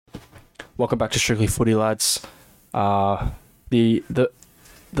Welcome back to Strictly Footy, lads. The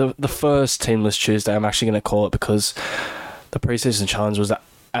first Teamless Tuesday, I'm actually going to call it because the preseason challenge was an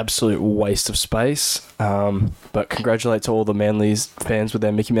absolute waste of space. But congratulate to all the Manly's fans with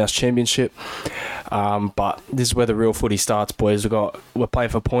their Mickey Mouse Championship. But this is where the real footy starts, boys. We're playing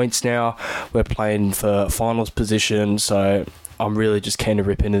for points now. We're playing for finals position. So I'm really just keen to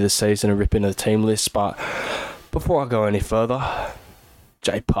rip into this season and rip into the team list. But before I go any further,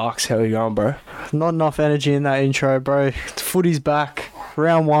 Jay Parks, how are you going, bro? Not enough energy in that intro, bro. Footy's back.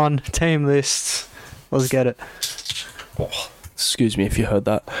 Round 1, team lists. Let's get it. Oh, excuse me if you heard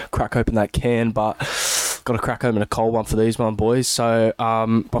that. Crack open that can, but got to crack open a cold one for these one, boys. So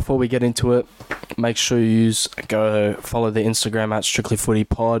before we get into it, make sure you go follow the Instagram at Strictly Footy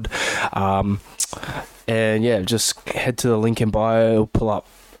Pod. And yeah, just head to the link in bio. It'll pull up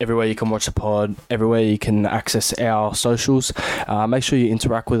everywhere you can watch the pod, everywhere you can access our socials. Make sure you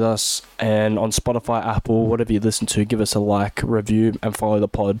interact with us, and on Spotify, Apple, whatever you listen to, give us a like, review, and follow the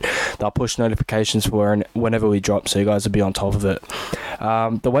pod. They'll push notifications for whenever we drop, so you guys will be on top of it.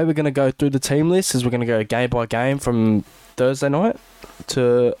 The way we're going to go through the team list is we're going to go game by game from Thursday night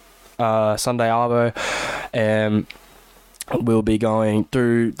to Sunday arvo, and we'll be going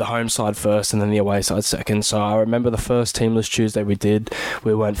through the home side first and then the away side second. So I remember the first Teamless Tuesday we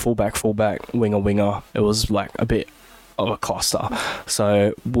went fullback, winger. It was like a bit of a cluster.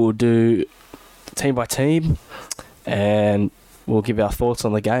 So we'll do team by team and we'll give our thoughts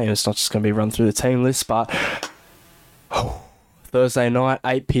on the game. It's not just going to be run through the team list, but Thursday night,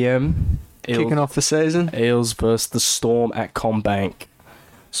 8 p.m. Kicking off the season. Eels versus the Storm at CommBank.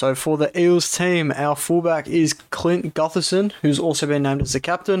 So for the Eels team, our fullback is Clint Gutherson, who's also been named as the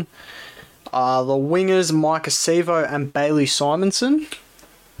captain. The wingers, Mike Acevo and Bailey Simonson. You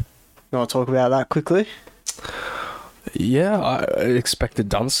want to talk about that quickly? Yeah, I expected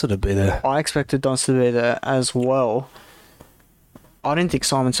Dunster to be there. I expected Dunster to be there as well. I didn't think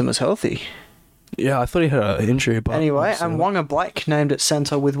Simonson was healthy. Yeah, I thought he had an injury. But anyway, and Wonga Blake named at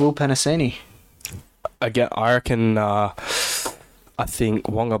centre with Will Penasini. Again, I reckon... I think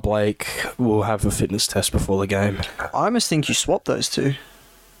Wonga Blake will have a fitness test before the game. I almost think you swapped those two.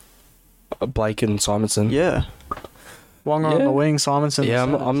 Blake and Simonson. Yeah. Wonga on the wing, Simonson. Yeah,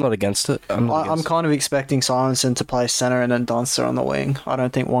 I'm not against it. I'm kind of expecting Simonson to play centre and then Dunster on the wing. I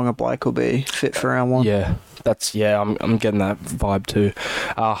don't think Wonga Blake will be fit for round 1. Yeah, I'm getting that vibe too.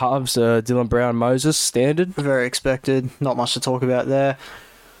 Halves, Dylan Brown, Moses, standard. Very expected. Not much to talk about there.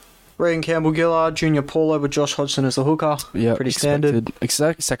 Regan Campbell-Gillard, Junior Paulo with Josh Hodgson as the hooker. Yeah, pretty standard.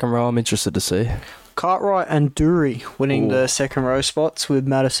 Second row, I'm interested to see. Cartwright and Dury winning the second row spots with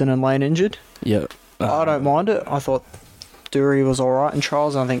Madison and Lane injured. Yeah. I don't mind it. I thought Dury was alright in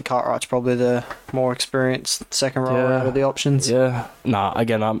trials. I think Cartwright's probably the more experienced second row out of the options. Yeah. Nah,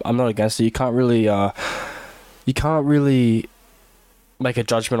 again, I'm not against it. You can't really make a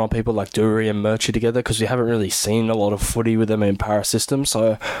judgment on people like Dury and Murchie together because we haven't really seen a lot of footy with them in para system.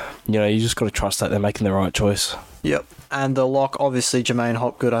 So, you just got to trust that they're making the right choice. Yep. And the lock, obviously, Jermaine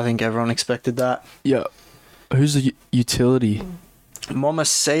Hopgood. I think everyone expected that. Yeah. Who's the utility? Mama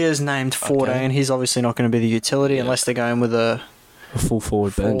Sia's named 14. Okay. He's obviously not going to be the utility unless they're going with a full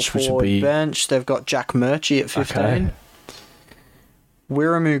forward bench, which would be bench. They've got Jack Murchie at 15. Okay.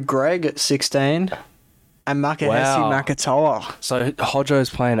 Wiramu Greg at 16. And Makahesi Makatoa. So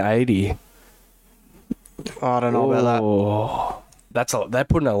Hodjo's playing 80. I don't know about that. They're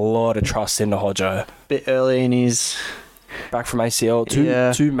putting a lot of trust into Hodjo. Bit early in his back from ACL.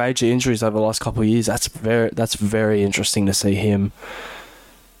 Two major injuries over the last couple of years. That's very interesting to see him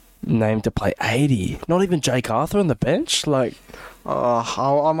named to play 80. Not even Jake Arthur on the bench. I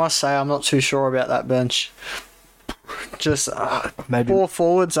must say I'm not too sure about that bench. Just maybe 4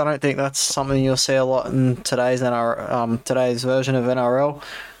 forwards. I don't think that's something you'll see a lot in today's today's version of NRL,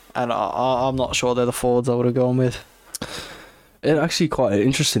 and I'm not sure they're the forwards I would have gone with. It's actually quite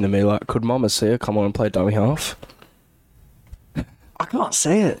interesting to me. Could Mama Sia come on and play dummy half? I can't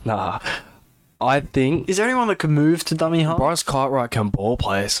see it. Nah, I think. Is there anyone that could move to dummy half? Bryce Cartwright can ball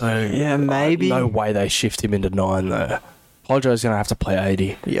play, so yeah, maybe. No way they shift him into 9 though. Hodjo's gonna have to play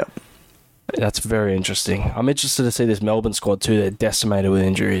 80. Yep. That's very interesting. I'm interested to see this Melbourne squad too. They're decimated with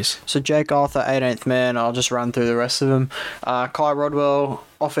injuries. So Jake Arthur, 18th man. I'll just run through the rest of them. Kai Rodwell,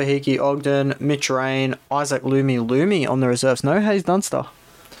 Ofahiki Ogden, Mitch Rain, Isaac Lumi on the reserves. No Hayes Dunster.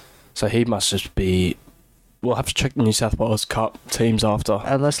 So he must just be... We'll have to check the New South Wales Cup teams after.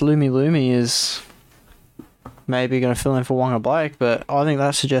 Unless Lumi is maybe going to fill in for Wonga Blake, but I think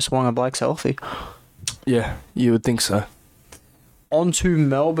that suggests Wonga Blake's healthy. Yeah, you would think so. On to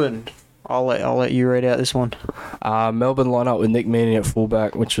Melbourne. I'll let you read out this one. Melbourne line up with Nick Meaney at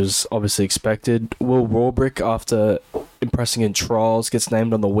fullback, which was obviously expected. Will Rawbrick, after impressing in trials, gets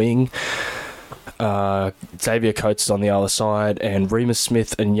named on the wing. Xavier Coates is on the other side, and Remus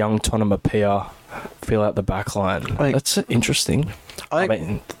Smith and young Tonamapia fill out the back line. That's interesting. I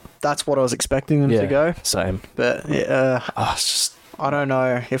mean, that's what I was expecting them to go. Same. But I don't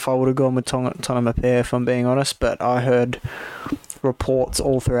know if I would have gone with Tonamapia, if I'm being honest, but I heard reports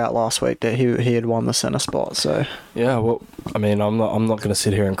all throughout last week that he had won the centre spot. So yeah, well, I mean, I'm not going to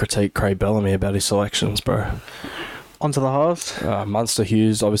sit here and critique Craig Bellamy about his selections, bro. Onto the halves. Munster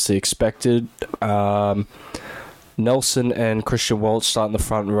Hughes, obviously expected. Nelson and Christian Walsh start in the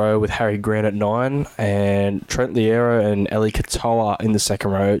front row with Harry Grant at 9, and Trent Liero and Eli Katoa in the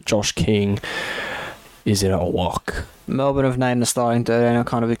second row. Josh King is in a lock. Melbourne have named the starting 13. I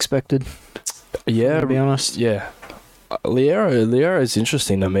kind of expected. Yeah, to be honest. Yeah. Liero is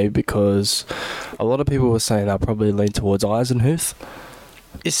interesting to me because a lot of people were saying they'll probably lean towards Eisenhuth.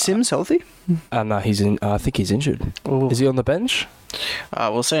 Is Sims healthy? No, he's in. I think he's injured. Ooh. Is he on the bench?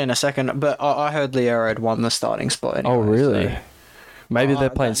 We'll see in a second. But I heard Liero had won the starting spot anyway. Oh, really? So maybe they're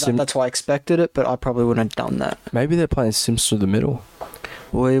playing Sims. That's why I expected it, but I probably wouldn't have done that. Maybe they're playing Sims through the middle.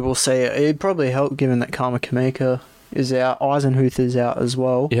 We will see. It'd probably help given that Karma Kamika is out. Eisenhuth is out as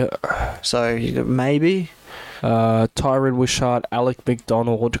well. Yeah. So maybe. Tyron Wishart, Alec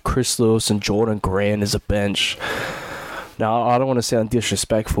McDonald, Chris Lewis, and Jordan Grant is a bench. Now, I don't want to sound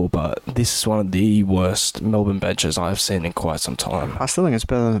disrespectful, but this is one of the worst Melbourne benches I've seen in quite some time. I still think it's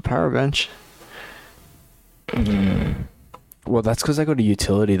better than the Para bench. Well, that's because they got a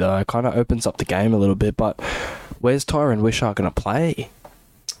utility, though. It kind of opens up the game a little bit, but where's Tyron Wishart going to play?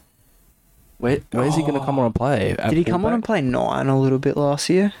 Where's he going to come on and play? Did he come on and play 9 a little bit last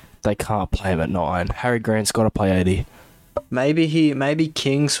year? They can't play him at 9. Harry Grant's got to play 80. Maybe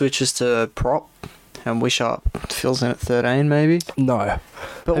King switches to prop and Wishart fills in at 13, maybe. No.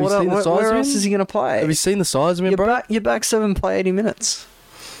 But where else is he going to play? Have you seen the size of him, bro? Your back 7 play 80 minutes.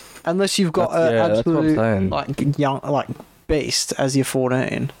 Unless you've got an absolute young beast as your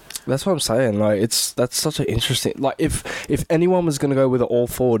 14. That's what I'm saying. That's such an interesting. If anyone was going to go with an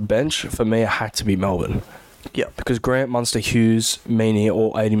all-forward bench, for me, it had to be Melbourne. Yeah. Because Grant, Munster, Hughes, Meaney are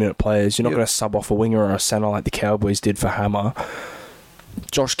all 80-minute players. You're not going to sub off a winger or a centre like the Cowboys did for Hammer.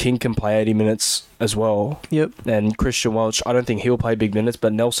 Josh King can play 80 minutes as well. Yep. And Christian Welch, I don't think he'll play big minutes,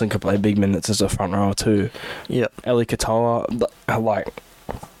 but Nelson can play big minutes as a front rower too. Yep. Eli Katoa, I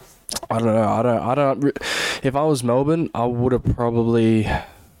don't know. If I was Melbourne, I would have probably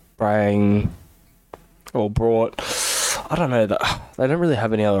brought. I don't know. They don't really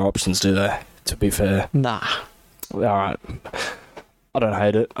have any other options, do they? To be fair. Nah. All right. I don't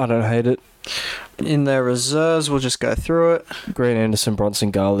hate it. In their reserves, we'll just go through it. Grant Anderson,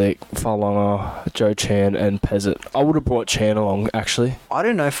 Bronson Garlick, Farlonga, Joe Chan, and Pezzett. I would have brought Chan along, actually. I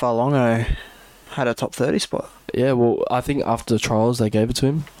didn't know Farlonga had a top 30 spot. Yeah, well, I think after the trials, they gave it to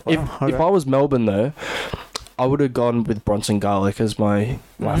him. Wow, if I was Melbourne, though, I would have gone with Bronson Garlick as my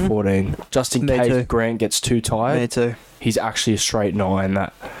 14. Just in case Grant gets too tired. Me too. He's actually a straight 9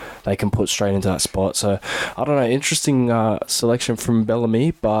 that they can put straight into that spot. So, I don't know. Interesting selection from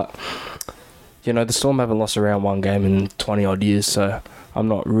Bellamy, but, the Storm haven't lost around one game in 20-odd years, so I'm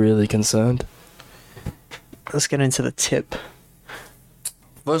not really concerned. Let's get into the tip.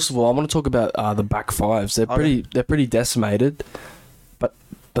 First of all, I want to talk about the back fives. They're pretty decimated, but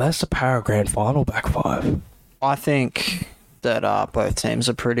that's the Para Grand Final back five. I think that both teams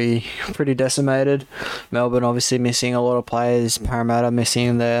are pretty decimated. Melbourne obviously missing a lot of players. Parramatta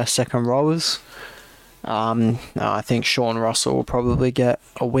missing their second rowers. I think Sean Russell will probably get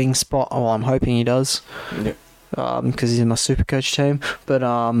a wing spot. Well, I'm hoping he does. Yeah. Because he's in my Supercoach team. But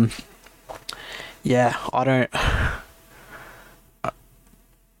I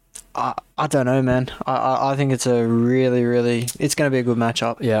don't know, man. I think it's a really it's going to be a good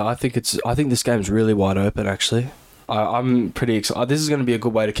matchup. Yeah, I think this game's really wide open, actually. I'm pretty excited. This is going to be a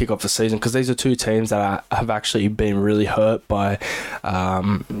good way to kick off the season because these are two teams that have actually been really hurt by,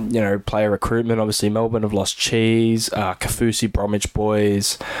 player recruitment. Obviously, Melbourne have lost Cheese, Kafusi, Bromwich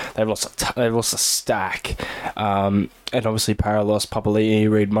boys. They've lost a stack, and obviously Para lost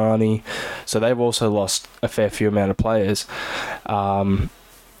Papali'i, Reid Marnie. So they've also lost a fair few amount of players.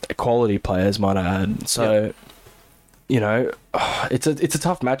 Quality players, might I add. So, it's a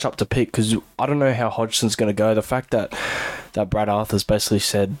tough matchup to pick because I don't know how Hodgson's going to go. The fact that Brad Arthur's basically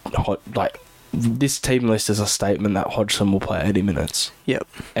said, this team list is a statement that Hodgson will play 80 minutes. Yep.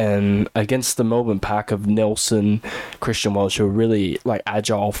 And against the Melbourne pack of Nelson, Christian Welch, who are really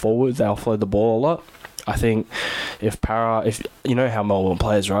agile forwards, they offload the ball a lot. I think if you know how Melbourne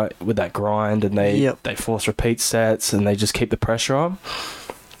plays, right, with that grind and they force repeat sets and they just keep the pressure on.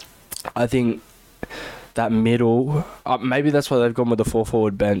 I think that middle, maybe that's why they've gone with the 4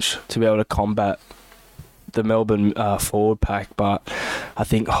 forward bench to be able to combat the Melbourne forward pack. But I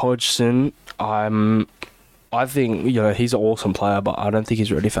think Hodgson, I think he's an awesome player, but I don't think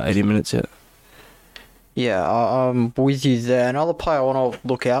he's ready for 80 minutes yet. Yeah, I'm with you there. Another player I want to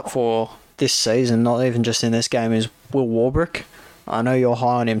look out for this season, not even just in this game, is Will Warbrick. I know you're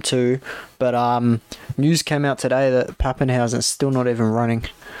high on him too, but news came out today that Pappenhausen's still not even running.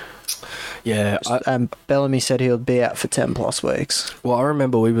 Yeah. And Bellamy said he'll be out for 10 plus weeks. Well, I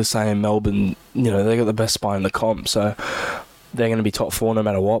remember we were saying Melbourne, they got the best spine in the comp, so they're going to be top 4 no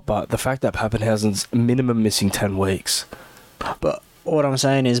matter what, but the fact that Pappenhausen's minimum missing 10 weeks. But what I'm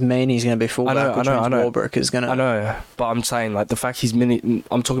saying is Meaney's going to be fullback, which means Warbrick is going to... I know, but I'm saying, the fact he's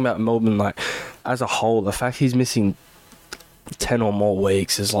I'm talking about Melbourne, as a whole, the fact he's missing 10 or more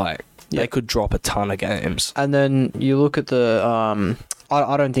weeks is, they could drop a ton of games. And then you look at the...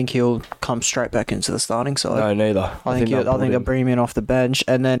 I don't think he'll come straight back into the starting side. No, neither. I think they'll bring him in off the bench,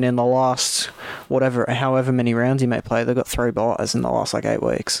 and then in the last, however many rounds he may play, they've got 3 buys in the last, 8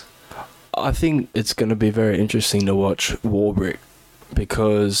 weeks. I think it's going to be very interesting to watch Warbrick,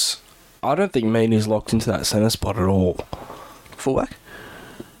 because I don't think Meaney's locked into that centre spot at all. Fullback?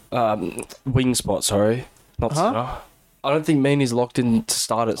 Wing spot, sorry. Not centre. I don't think Meaney's locked in to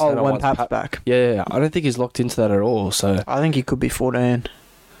start at centre. When Pap's back. Yeah, I don't think he's locked into that at all. So I think he could be 14.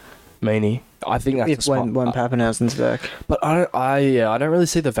 Meaney. I think that's when Pappenhausen's back. But I don't really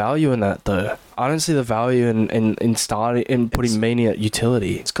see the value in that though. I don't see the value in starting in putting Meaney at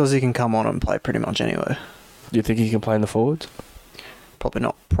utility. It's because he can come on and play pretty much anywhere. Do you think he can play in the forwards? Probably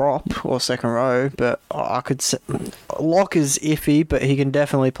not prop or second row, but I could say lock is iffy, but he can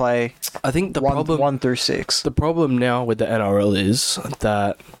definitely play. I think the problem 1 through 6. The problem now with the NRL is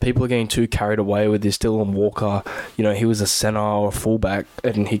that people are getting too carried away with this Dylan Walker. He was a centre or a fullback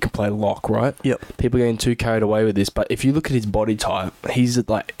and he can play lock, right? Yep. People are getting too carried away with this, but if you look at his body type, he's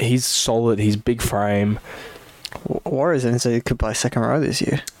solid. He's big frame. Warriors and so he could play second row this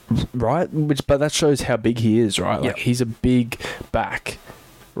year. Right? But that shows how big he is, right? Yep. He's a big back,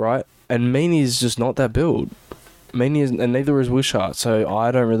 right? And Meaney is just not that build. Meaney is, and neither is Wishart. So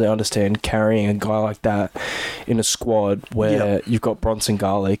I don't really understand carrying a guy like that in a squad where you've got Bronson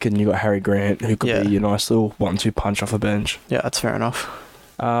Garlick and you've got Harry Grant, who could be your nice little 1-2 punch off a bench. Yeah, that's fair enough.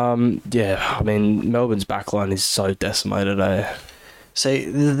 Melbourne's backline is so decimated, eh? See,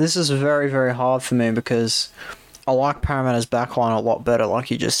 this is very, very hard for me because I like Parramatta's backline a lot better. Like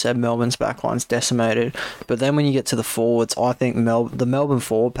you just said, Melbourne's backline's decimated. But then when you get to the forwards, I think the Melbourne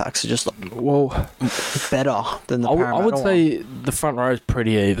forward packs are just better than the Parramatta I would say one. the front row is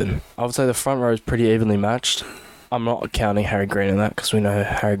pretty even. I would say the front row is pretty evenly matched. I'm not counting Harry Grant in that because we know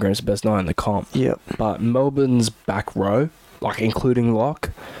Harry Grant's the best 9 in the comp. Yep. But Melbourne's back row, including lock,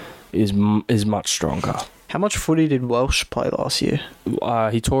 is much stronger. How much footy did Welsh play last year?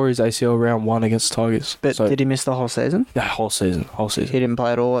 He tore his ACL round 1 against Tigers. But did he miss the whole season? Yeah, whole season. He didn't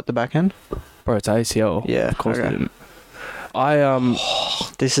play at all at the back end? Bro, it's ACL. Yeah, of course okay. he didn't.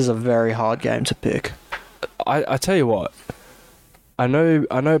 This is a very hard game to pick. I tell you what. I know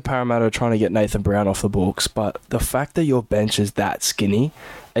Parramatta are trying to get Nathan Brown off the books, but the fact that your bench is that skinny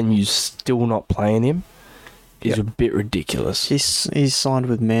and you still not playing him is a bit ridiculous. He's signed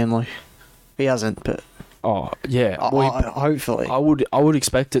with Manly. He hasn't, but... Oh, yeah. Hopefully. I would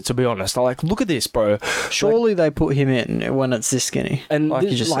expect it, to be honest. Look at this, bro. Surely they put him in when it's this skinny. And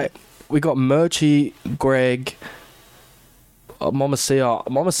you just said. We got Murchie, Greg, Momasia.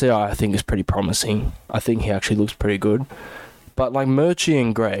 Momasia, I think, is pretty promising. I think he actually looks pretty good. But Murchie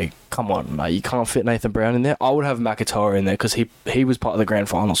and Greg, come on, mate. You can't fit Nathan Brown in there. I would have Makatoa in there because he was part of the grand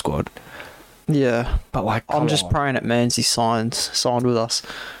final squad. Yeah. But I'm just praying at Manzi signed with us.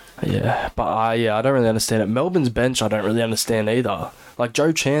 Yeah, but I don't really understand it. Melbourne's bench, I don't really understand either.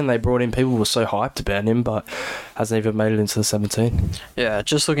 Joe Chan, they brought in, people were so hyped about him, but hasn't even made it into the 17. Yeah,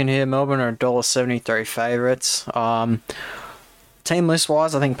 just looking here, Melbourne are $1.73 favourites. Team list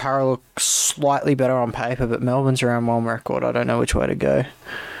wise, I think Para looks slightly better on paper, but Melbourne's around 1 record. I don't know which way to go.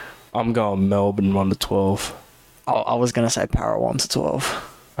 I'm going Melbourne 1-12. I was going to say Para 1-12.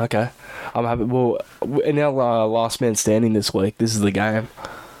 Okay, I'm happy. Well, in our last man standing this week, this is the game.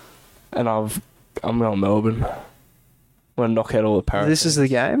 And I'm going Melbourne. I'm going to knock out all the Parramatta. This is the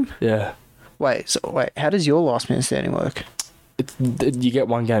game? Yeah. Wait, how does your last man standing work? You get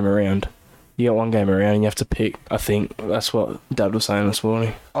one game around. You get one game around and you have to pick. I think that's what Dad was saying this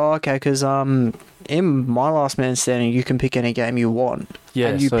morning. Oh, okay, because in my last man standing, you can pick any game you want. Yeah,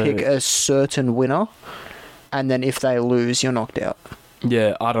 and you so- pick a certain winner, and then if they lose, you're knocked out.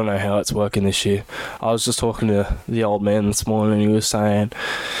 Yeah, I don't know how it's working this year. I was just talking to the old man this morning and he was saying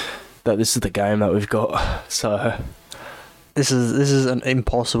that this is the game that we've got. So This is an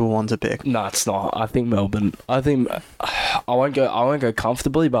impossible one to pick. no, it's not. I think Melbourne. I won't go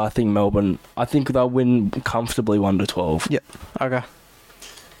comfortably, but I think Melbourne. I think they'll win comfortably 1-12. Yep. Okay.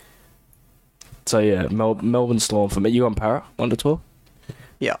 So yeah, Melbourne Storm for me. You on Para 1-12?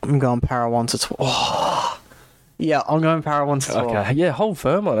 Yeah, I'm going Para 1-12. Oh. Yeah, I'm going Para 1-12. Okay. Yeah, hold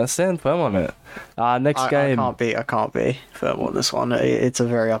firm on it. Stand firm on it. Next game. I can't be firm on this one. It's a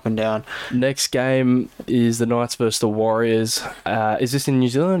very up and down. Next game is the Knights versus the Warriors. Is this in New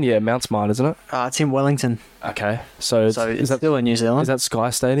Zealand? Yeah, Mount Smart, isn't it? It's in Wellington. Okay. So It's still in New Zealand. Is that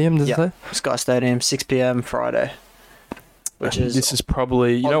Sky Stadium? Does it say? Sky Stadium, 6 p.m. Friday. Which is This is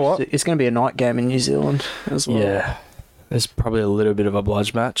probably, you know what? It's going to be a night game in New Zealand as well. Yeah. There's probably a little bit of a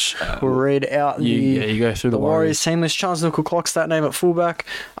bludge match. We'll read out you go through the the Warriors team list. Charles Nickel clocks that name at fullback.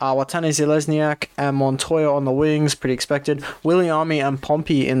 Watane Zelezniak and Montoya on the wings, pretty expected. Williami and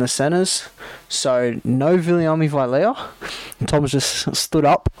Pompey in the centres. So no Viliami Vailea. Tom's just stood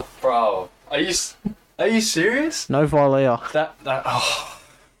up. Bro, are you serious? No Vailea.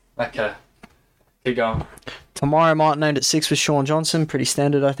 Okay. Keep going. Tamara Martin named at 6 with Sean Johnson, pretty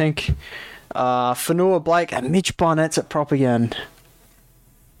standard I think. Fanua Blake and Mitch Barnett's at prop again.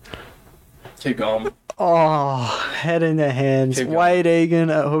 Keep going. Oh, head in their hands. Keep going. Wade Egan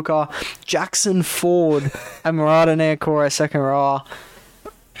at hooker. Jackson Ford and Murata Naokore second row.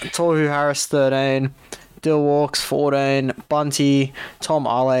 Tohu Harris 13. Dill Walks 14. Bunty, Tom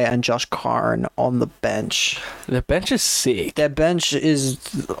Ale and Josh Kyron on the bench. The bench is sick. Their bench is...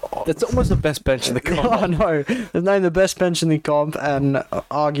 That's almost the best bench in the comp. I know. They've named the best bench in the comp and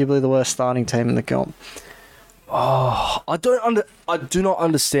arguably the worst starting team in the comp. Oh, I do not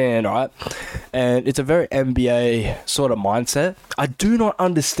understand, right? And it's a very NBA sort of mindset. I do not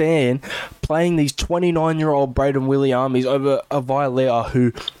understand playing these 29-year-old Braden Williamis over a Vailea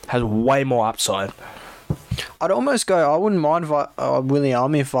who has way more upside. I'd almost go, I wouldn't mind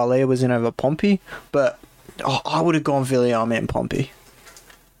Williami if Vailea was in over Pompey, but I would have gone Williami and Pompey.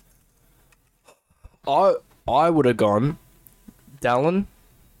 I would have gone Dallin.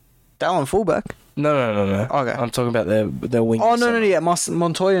 Dallin fullback. No. Okay. I'm talking about their wing. Oh, no, yeah.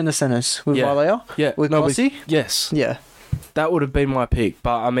 Montoya in the centres with Vailea? Yeah. With Mossy? Yes. Yeah. That would have been my pick.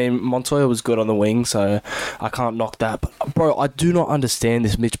 But, I mean, Montoya was good on the wing, so I can't knock that. But, bro, I do not understand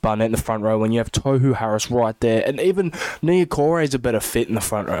this Mitch Barnett in the front row when you have Tohu Harris right there. And even Niokore is a better fit in the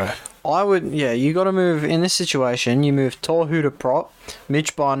front row. You got to move, in this situation, you move Tohu to prop,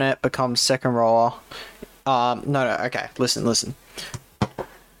 Mitch Barnett becomes second rower. Okay, listen.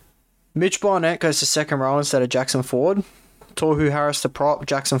 Mitch Barnett goes to second row instead of Jackson Ford. Tohu Harris to prop,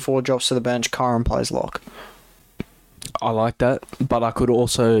 Jackson Ford drops to the bench, Curran plays lock. I like that, but I could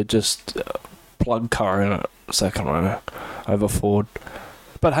also just plug Curran at second row over Ford.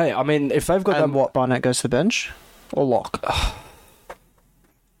 But hey, I mean, if they've got And what, Barnett goes to the bench? Or lock? I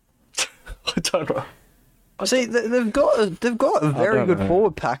don't know. See, they've got a very good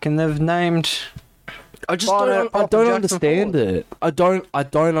forward pack, and they've named... I just Barnett, don't Jackson understand Ford. it. I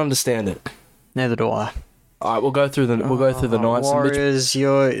don't understand it. Neither do I. All right, we'll go through the Knights. Warriors,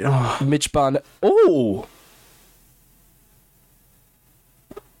 Mitch Barnett. Oh.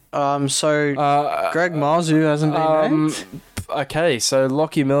 Greg Marzu hasn't been named. Okay, so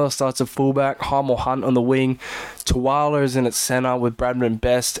Lockie Miller starts at fullback, Heimel Hunt on the wing, Tuala is in at centre with Bradman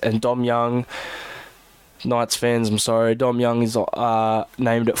Best and Dom Young. Knights fans, I'm sorry, Dom Young is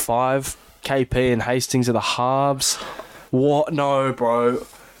named at 5. KP and Hastings are the halves. What? No, bro.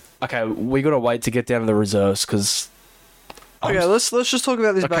 Okay, we gotta wait to get down to the reserves because. Okay, let's just talk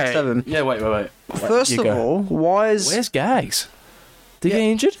about this back seven. Yeah, wait. First of all, where's Gags? Did he get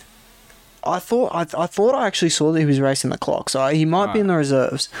injured? I thought I actually saw that he was racing the clock, so he might be in the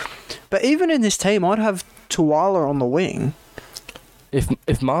reserves. But even in this team, I'd have Tuala on the wing. If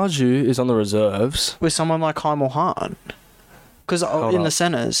Marju is on the reserves with someone like Heimel Hunt, because the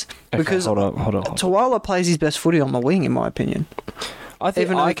centres, because hold on. Tuala plays his best footy on the wing, in my opinion. I think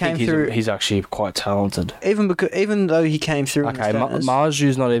he's actually quite talented. Even though he came through. Okay,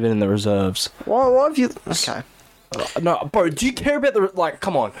 Marju's not even in the reserves. Why have you? Okay. No, bro. Do you care about the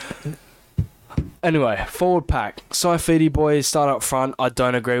come on? Anyway, forward pack. Saifidi boys start up front. I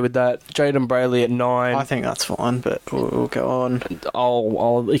don't agree with that. Jaden Brayley at 9. I think that's fine, but we'll go on.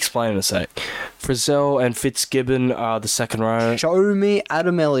 I'll explain in a sec. Frizzell and Fitzgibbon are the second row. Show me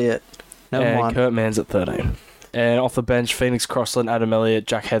Adam Elliott. Never and mind. Kurt Mann's at 13. And off the bench, Phoenix Crossland, Adam Elliott,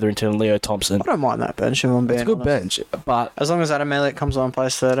 Jack Hetherington, and Leo Thompson. I don't mind that bench if I'm being It's a good honest. bench, but As long as Adam Elliott comes on and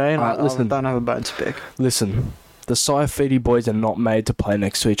plays 13, Alright, I listen. don't have a bone to pick. listen, the Saifidi boys are not made to play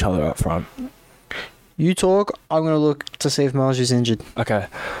next to each other up front. You talk, I'm going to look to see if Marju's injured. Okay,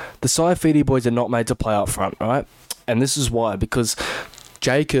 the Saifidi boys are not made to play up front, right? And this is why, because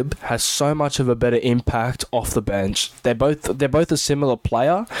Jacob has so much of a better impact off the bench. They're both a similar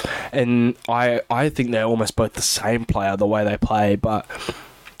player, and I think they're almost both the same player the way they play. But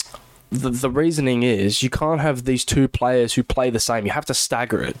the reasoning is you can't have these two players who play the same. You have to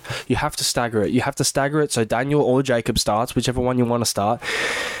stagger it. You have to stagger it so Daniel or Jacob starts, whichever one you want to start,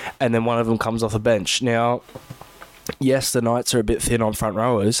 and then one of them comes off the bench. Now, yes, the Knights are a bit thin on front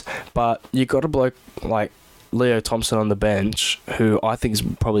rowers, but you got a bloke like Leo Thompson on the bench, who I think is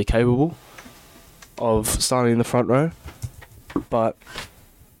probably capable of starting in the front row. But,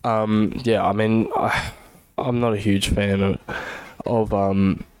 yeah, I mean, I'm not a huge fan of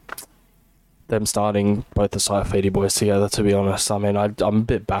them starting both the Saifidi boys together, to be honest. I mean, I'm a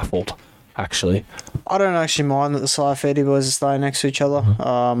bit baffled, actually. I don't actually mind that the Saifidi boys are staying next to each other.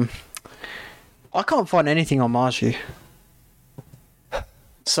 I can't find anything on Marju.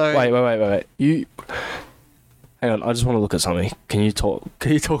 So Wait. You... Hang on, I just want to look at something. Can you talk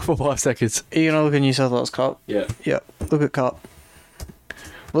for 5 seconds? Are you going to look at New South Wales Cup? Yeah. Yeah, look at Cup.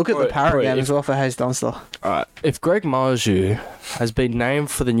 Look at the Para game as well for Hayes Dunster. Alright, if Greg Marju has been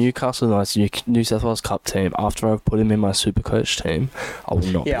named for the Newcastle Knights New South Wales Cup team after I've put him in my Supercoach team, I will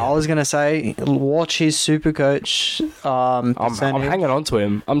not. Yeah, I was going to say, watch his Supercoach. I'm hanging on to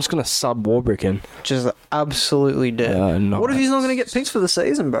him. I'm just going to sub Warbrick in. Just absolutely dead. Yeah, no. What if he's not going to get picked for the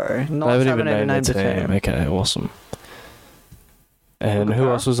season, bro? They Knights haven't even named the team. Okay, awesome. And Look at who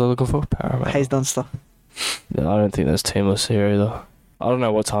Para. else was I looking for? Paramount. Hayes Dunster. No, I don't think there's team lists here either. I don't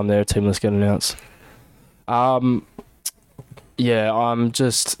know what time their team lists get announced. Yeah, I'm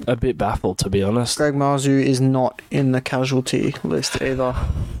just a bit baffled, to be honest. Greg Marju is not in the casualty list either.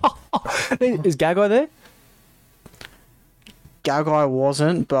 Is Gagai there? Gagai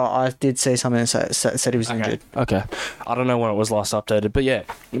wasn't, but I did see something that said he was injured. Okay. I don't know when it was last updated, but yeah,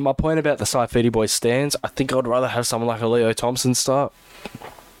 my point about the Saifidi boys stands. I think I'd rather have someone like a Leo Thompson start,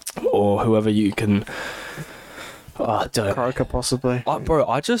 or whoever you can. Croker possibly. Bro,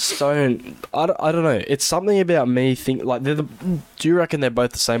 I just don't. I don't know. It's something about me think like do you reckon they're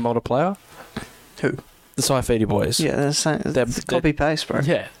both the same model player? Who? The Saifidi boys. Yeah, they're the same. It's copy paste, bro.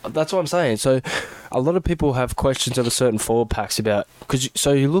 Yeah, that's what I'm saying. So, a lot of people have questions over certain forward packs about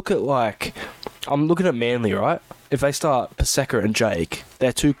so you look at like, I'm looking at Manly, right? If they start Paseka and Jake,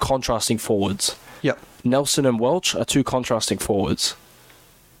 they're two contrasting forwards. Yep. Nelson and Welch are two contrasting forwards.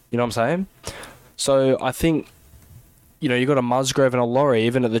 You know what I'm saying? So I think, you got a Musgrave and a Laurie,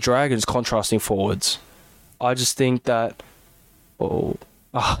 even at the Dragons, contrasting forwards. I just think that. Poor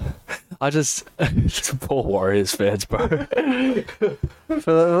Warriors fans, bro. For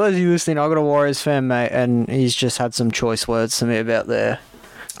those of you listening, I got a Warriors fan, mate, and he's just had some choice words to me about their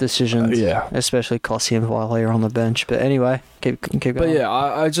decisions. Yeah. Especially Kossi and Vilea on the bench. But anyway, keep going. But yeah,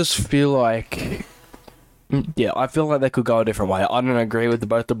 I just feel like. Yeah, I feel like they could go a different way. I don't agree with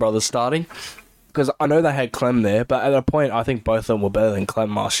both the brothers starting. Because I know they had Clem there, but at a point, I think both of them were better than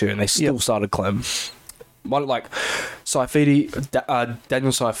Clem last year, and they still started Clem. One like Saifidi,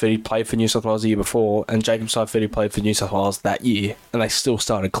 Daniel Saifidi played for New South Wales the year before, and Jacob Saifidi played for New South Wales that year, and they still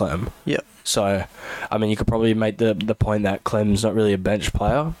started Clem. Yep. So, I mean, you could probably make the point that Clem's not really a bench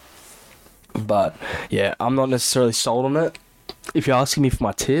player, but yeah, I'm not necessarily sold on it. If you're asking me for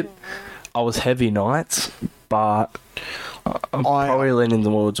my tip, I was heavy Knights, but I'm probably leaning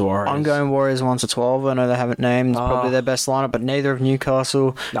towards Warriors. I'm going Warriors 1 to 12. I know they haven't named probably their best lineup, but neither of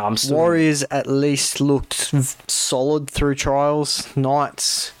Newcastle. No, I'm still Warriors at least looked solid through trials.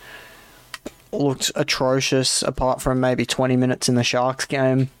 Knights looked atrocious apart from maybe 20 minutes in the Sharks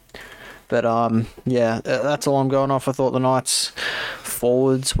game. But yeah, that's all I'm going off. I thought the Knights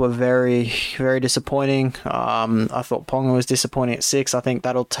forwards were very, very disappointing. I thought Ponga was disappointing at 6. I think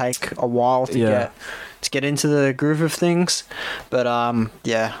that'll take a while to get into the groove of things. But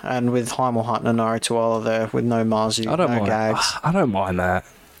yeah, and with Heimel Hunt and Nari Tuala there with no Marzu, no Gags. I don't mind that.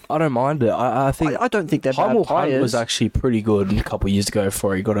 I don't mind it. I think I don't think they're bad Heimel players. Hunt was actually pretty good a couple of years ago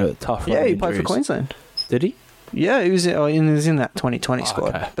before he got a tough run Yeah, of he played for injuries. Queensland. Did he? Yeah, he was in that 2020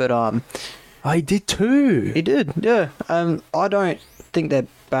 squad. Okay. But he did too. he did. Yeah. I don't think they're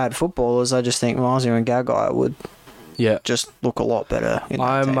bad footballers. I just think Marzu and Gagai would just look a lot better. In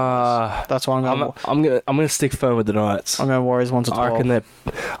that team. That's why I'm gonna stick firm with the Knights. I'm going Warriors 1 to 12. I reckon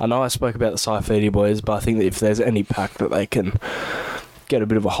I know I spoke about the Saifidi boys, but I think that if there's any pack that they can get a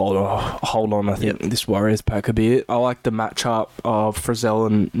bit of a hold on. I think this Warriors pack could be it. I like the matchup of Frizzell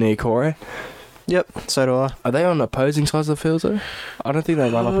and Niokore. Yep, so do I. Are they on opposing sides of the field though? I don't think they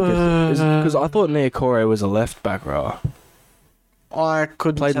run up against it. Because I thought Niokore was a left back rower. I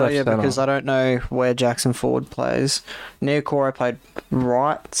couldn't tell you because I don't know where Jackson Ford plays. Niokore played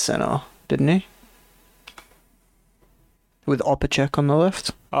right centre, didn't he? With Opacek on the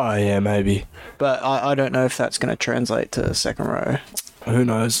left. Oh yeah, maybe. But I don't know if that's going to translate to second row. Who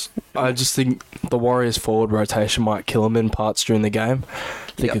knows? I just think the Warriors' forward rotation might kill them in parts during the game.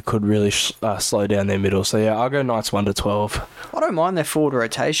 I think it could really slow down their middle. So yeah, I'll go Knights 1-12. I don't mind their forward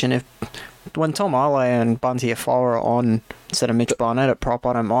rotation. When Tom Ale and Bunty Afoa are on instead of Mitch Barnett at prop,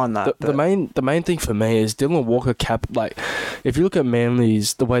 I don't mind that. The main thing for me is Dylan Walker if you look at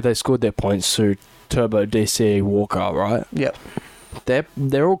Manly's, the way they scored their points through Turbo, DCE, Walker, right? Yep.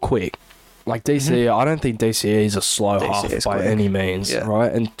 They're all quick. Like DCE, I don't think DCE is a slow half by any means,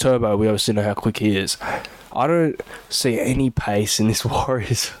 right? And Turbo, we obviously know how quick he is. I don't see any pace in this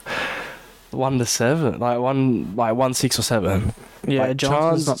Warriors 1-7, like 1-6 or 7. Yeah, like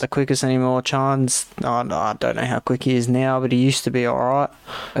Johnson's not the quickest anymore. Chan's, I don't know how quick he is now, but he used to be alright.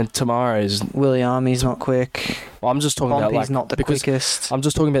 And Tamara's Williami's not quick. Well, I'm just talking Pompey's about not the quickest. I'm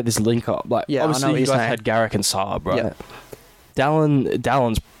just talking about this link up. Like, obviously you guys had Garrick and Saab, right? Yep.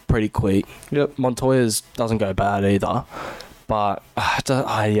 Dallon's pretty quick. Yep. Montoya's doesn't go bad either. But I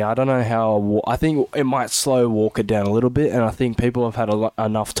don't know how. I think it might slow Walker down a little bit, and I think people have had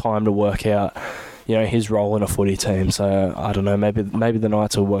enough time to work out, his role in a footy team. So I don't know. Maybe the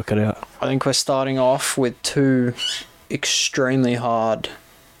Knights will work it out. I think we're starting off with two extremely hard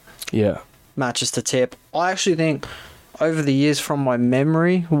matches to tip. I actually think over the years, from my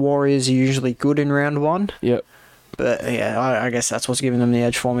memory, Warriors are usually good in round one. Yep. But yeah, I guess that's what's giving them the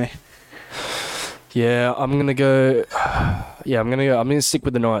edge for me. Yeah, I'm gonna go. I'm gonna stick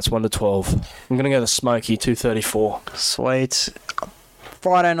with the Knights 1-12. I'm gonna go the Smoky 234. Sweet.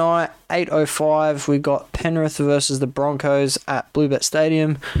 Friday night, 8:05. We got Penrith versus the Broncos at Bluebet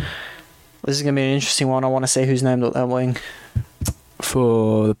Stadium. This is gonna be an interesting one. I want to see who's named at that wing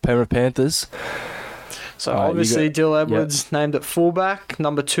for the Penrith Panthers. So obviously Dill Edwards named at fullback.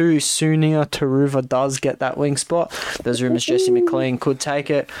 Number 2, Sunia Taruva does get that wing spot. There's rumours Jesse McLean could take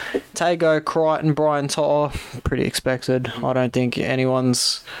it. Tago, Crichton, Brian To'o, pretty expected. I don't think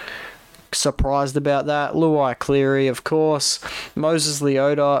anyone's surprised about that. Luai Cleary, of course. Moses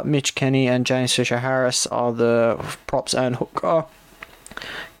Leota, Mitch Kenny, and James Fisher-Harris are the props and hooker.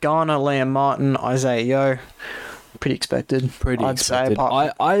 Garner, Liam Martin, Isaiah Yeo. Pretty expected. I'd say.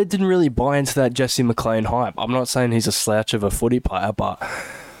 I didn't really buy into that Jesse McLean hype. I'm not saying he's a slouch of a footy player, but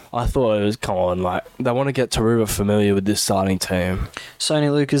I thought it was, come on, like, they want to get Taruva familiar with this starting team.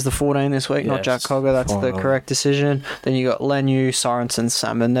 Sony Luke is the 14 this week, not Jack Cogger. That's the correct decision. Then you got Lenu, Sorensen,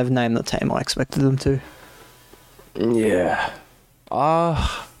 Salmon. They've named the team I expected them to. Yeah.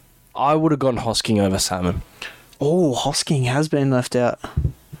 I would have gone Hosking over Salmon. Oh, Hosking has been left out.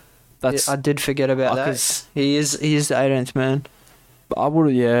 I did forget about that. He is the 18th man.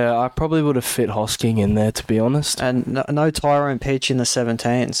 I probably would have fit Hosking in there, to be honest. And no Tyrone Peach in the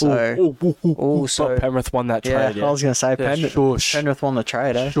 17. So, but Penrith won that trade. I was going to say Penrith won the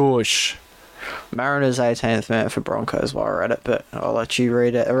trade. Shush. Mariners 18th man for Broncos while we're at it, but I'll let you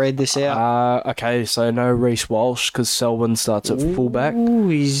read this out. Okay, so no Reece Walsh because Selwyn starts at fullback.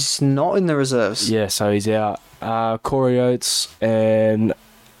 He's not in the reserves. Yeah, so he's out. Corey Oates and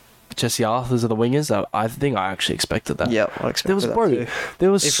Jesse Arthurs are the wingers. I think I actually expected that. Yeah, I expected that too.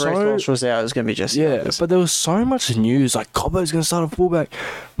 If Reece Walsh was out, it was going to be Jesse Arthurs. But there was so much news, like Cobbo's going to start at fullback,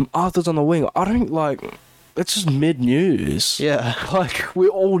 Arthur's on the wing. I don't it's just mid-news. Yeah. Like, we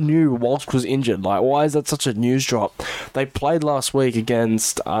all knew Walsh was injured. Like, why is that such a news drop? They played last week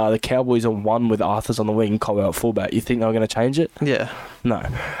against the Cowboys and won with Arthurs on the wing, Cobbo at fullback. You think they were going to change it? Yeah. No.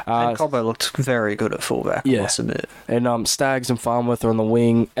 And Cobbo looked very good at fullback, I must admit. And Staggs and Farnworth are on the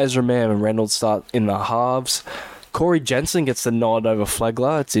wing. Ezra Mann and Reynolds start in the halves. Corey Jensen gets the nod over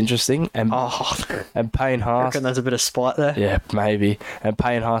Flegler. It's interesting. And Payne Haas. I reckon there's a bit of spite there. Yeah, maybe. And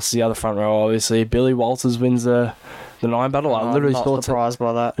Payne Haas is the other front row, obviously. Billy Walters wins the 9 battle. I'm not surprised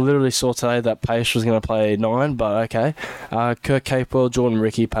by that. Literally saw today that Paish was going to play 9, but okay. Kirk Capewell, Jordan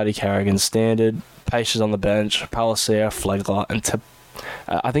Ricky, Paddy Carrigan, standard. Paish is on the bench. Palacia, Flegler, and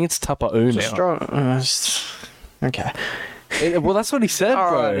I think it's Tapa now. Okay. Well, that's what he said,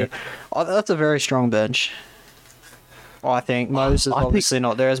 bro. Right. That's a very strong bench. I think Moses obviously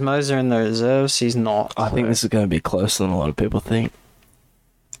not there. As Moses in the reserves, he's not. I think this is going to be closer than a lot of people think.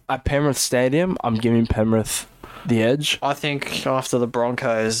 At Penrith Stadium, I'm giving Penrith the edge. I think after the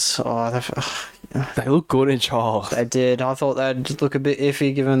Broncos, They look good in trials. They did. I thought they'd look a bit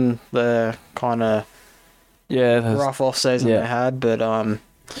iffy given the kind of rough off season they had, but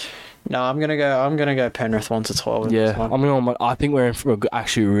no, I'm gonna go Penrith 1-12. Yeah, I think we're in for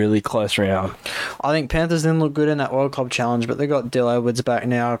actually a really close round. I think Panthers didn't look good in that World Cup challenge, but they got Dill Edwards back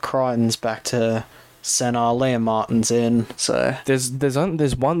now. Crichton's back to centre. Liam Martin's in. So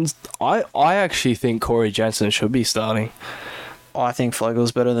there's ones. I actually think Corey Jensen should be starting. I think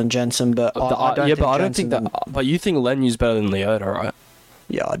Flegel's better than Jensen, but I don't think that. But you think Lenu's better than Leota, right?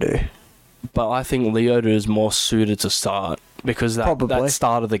 Yeah, I do. But I think Leota is more suited to start because that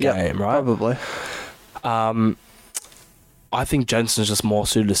start of the game, right? Probably. I think Jensen's just more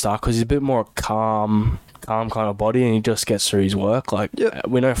suited to start because he's a bit more calm kind of body, and he just gets through his work. Like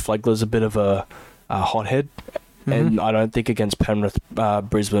we know Flegler's a bit of a hothead, and I don't think against Penrith,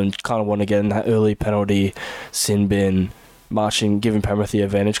 Brisbane kind of want to get in that early penalty sin bin, giving Penrith the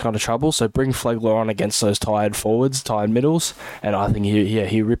advantage kind of trouble. So bring Flegler on against those tired forwards, tired middles, and I think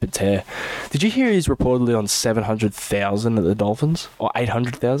he rip and tear. Did you hear he's reportedly on 700,000 at the Dolphins or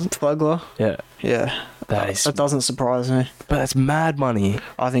 800,000? Flegler? Yeah. That doesn't surprise me. But that's mad money.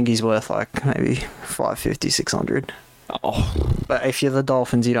 I think he's worth like maybe 550, 600. Oh. But if you're the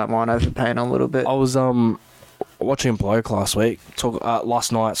Dolphins, you don't mind overpaying a little bit. I was watching Bloke last night, talking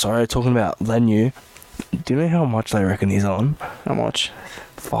about Lenu. Do you know how much they reckon he's on? How much?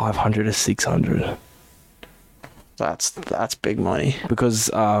 500 to 600. That's big money. Because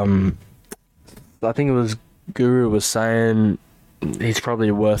I think it was Guru was saying he's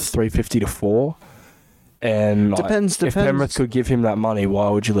probably worth 350 to 4. And depends. If Penrith could give him that money, why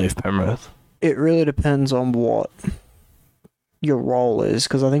would you leave Penrith? It really depends on what your role is,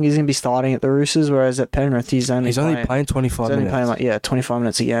 because I think he's going to be starting at the Roosters, whereas at Penrith he's only playing 25 minutes. He's only playing 25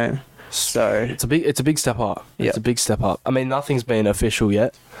 minutes a game. So it's a big step up. It's a big step up. I mean, nothing's been official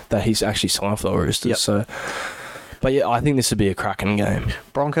yet that he's actually signed for the Roosters. Yep. So, but yeah, I think this would be a cracking game.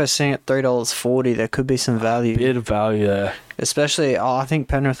 Broncos sitting at $3.40. There could be some value. Bit of value there. Especially, I think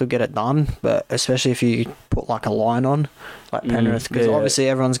Penrith will get it done, but especially if you put like a line on, like Penrith, because obviously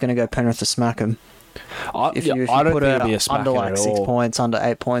everyone's going to go Penrith to smack them. If you I don't put think it it'll be a smack under like 6 points, under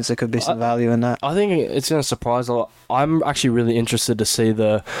 8 points, there could be some value in that. I think it's going to surprise a lot. I'm actually really interested to see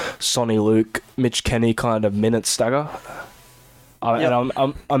the Sonny Luke, Mitch Kenny kind of minute stagger.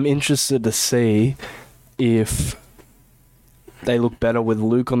 And I'm interested to see if they look better with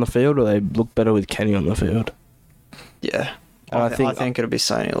Luke on the field or they look better with Kenny on the field. Yeah, and I think it'll be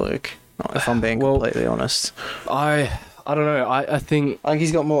Sonny Luke. If I'm being completely honest, I don't know. I think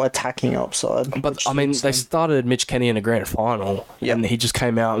he's got more attacking upside. But I mean, they started Mitch Kenny in a grand final, and he just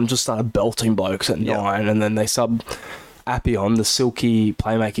came out and just started belting blokes at 9, and then they subbed Appy on, the silky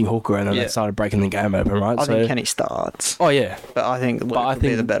playmaking hooker, and then they started breaking the game open. Right? I think Kenny starts. Oh yeah, but I think Luke will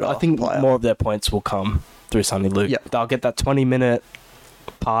be the better. I think player. More of their points will come through Sonny Luke. Yep. They'll get that 20-minute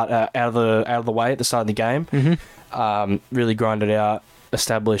part out of the way at the start of the game. Really grind it out.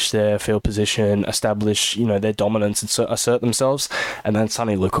 Establish their field position, establish their dominance and assert themselves, and then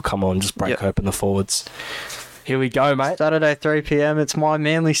Sonny Luke will come on and just break open the forwards. Here we go, mate. Saturday 3 p.m. It's my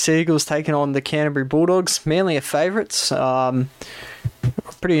Manly Seagulls taking on the Canterbury Bulldogs. Manly are favourites.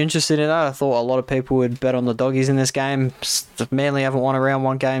 Pretty interested in that. I thought a lot of people would bet on the Doggies in this game. Manly haven't won a round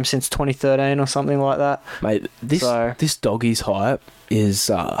one game since 2013 or something like that. Mate, this Doggies hype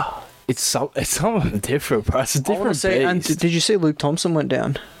is It's something different, bro. It's a different beast. And did you see Luke Thompson went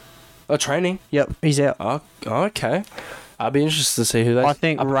down? Oh, training? Yep, he's out. Oh, okay. I'd be interested to see who they... I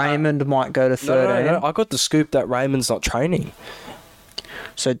think Raymond might go to 13. No. I got the scoop that Raymond's not training.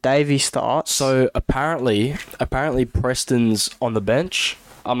 So Davey starts. So apparently Preston's on the bench.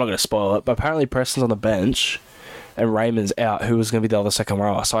 I'm not going to spoil it, but apparently Preston's on the bench and Raymond's out, who was going to be the other second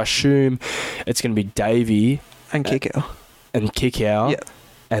rower. So I assume it's going to be Davey... And Kickout. Yep.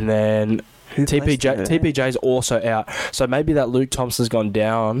 And then TPJ's also out. So maybe that Luke Thompson's gone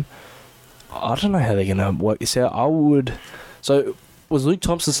down. I don't know how they're going to work this out. So was Luke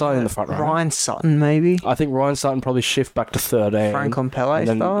Thompson starting in the front row? Ryan Sutton, maybe? I think Ryan Sutton probably shift back to 13. Franklin Pele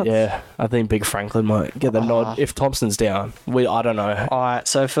starts? Yeah, I think Big Franklin might get the nod if Thompson's down. I don't know. All right,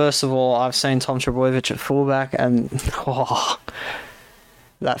 so first of all, I've seen Tom Trbojevic at fullback, and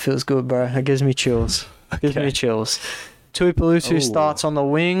that feels good, bro. It gives me chills. Tuipulotu starts on the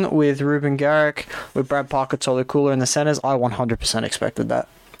wing with Ruben Garrick, with Brad Parker, Tolu Kula in the centres. I 100% expected that.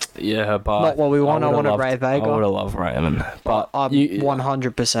 Yeah, but... Not what we want. I wanted Ray Vega. I would have loved Raymond. But I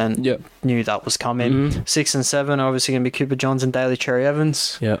 100% knew that was coming. 6 and 7 are obviously going to be Cooper Johns and Daly Cherry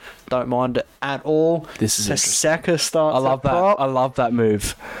Evans. Yep. Don't mind it at all. This is Paseka starts I love that. prop. I love that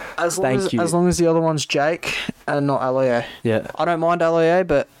move. As long Thank as, you. as long as the other one's Jake and not Allier. Yeah. I don't mind Allier,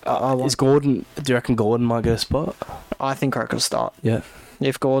 but Is Gordon? Do you reckon Gordon might get a spot? I think Croker will start. Yeah.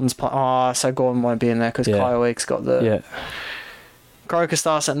 If Gordon's so Gordon won't be in there because Yeah. Kyle Weeks got the. Yeah. Croker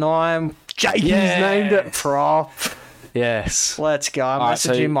starts at 9. Jake Yes. is named at prop. Yes. Let's go. I'm Alright,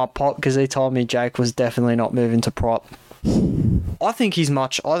 so- messaging my pop because he told me Jake was definitely not moving to prop. I think he's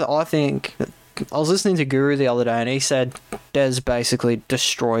much. I think. I was listening to Guru the other day and he said Des basically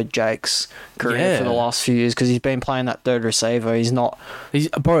destroyed Jake's career for the Yeah. last few years because he's been playing that third receiver. He's not.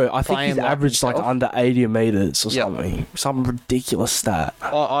 Bro, I think Playing he's like averaged like himself. under 80 meters or Yep. something. Some ridiculous stat.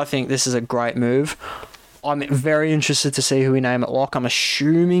 I think this is a great move. I'm very interested to see who we name at lock. I'm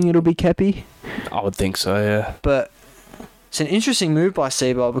assuming it'll be Kepi, I would think so, yeah. but it's an interesting move by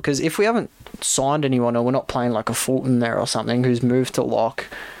Seabold because if we haven't signed anyone or we're not playing like a Fulton there or something who's moved to lock,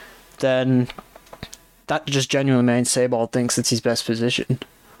 then that just genuinely means Seabold thinks it's his best position,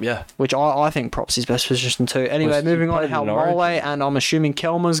 Yeah. which I think props his best position too. Anyway, Was he moving on, played Hal in Norwich? Mole, and I'm assuming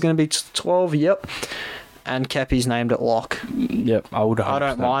Kelmer's going to be 12, yep. And Kepi's named at lock. Yep, I would have. I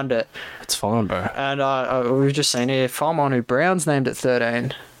don't mind it. It's fine, bro. And we've just seen here, Farmanu Brown's named at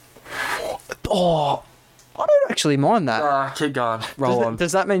 13. Oh, I don't actually mind that. keep going. Roll on.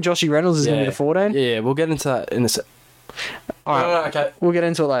 Does that mean Joshy Reynolds is going to be the 14? Yeah, we'll get into that in a sec. Alright, Okay. we'll get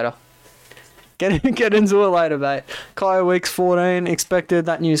into it later. Get into it later, mate. Kyle Weeks 14 expected.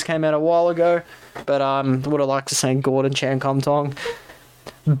 That news came out a while ago, but would have liked to see Gordon Chan Kumtong.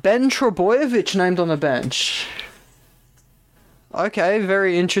 Ben Trebojevic named on the bench. Okay,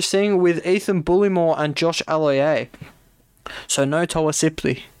 very interesting with Ethan Bullymore and Josh Alloye. So no Toa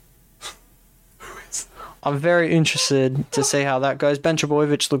Sipley. I'm very interested to see how that goes. Ben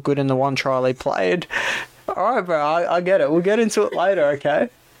Trebojevic looked good in the one trial he played. Alright, bro, I get it. We'll get into it later, okay?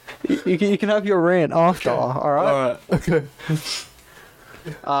 You can have your rant after, alright? Okay.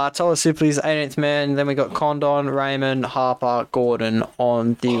 Toa Sipley's 18th man. Then we got Condon, Raymond, Harper, Gordon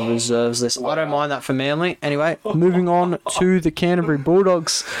on the reserves list. I don't mind that for Manly. Anyway, moving on to the Canterbury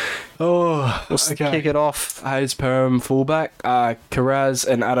Bulldogs. Oh, We'll kick it off. Hayes Perham fullback, Karaz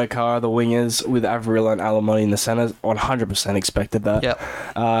and Adokar the wingers with Avril and Alamoni in the centres. 100% expected that. Yep.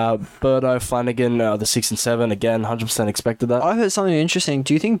 Birdo, Flanagan, the 6 and 7 again. 100% expected that I heard something interesting.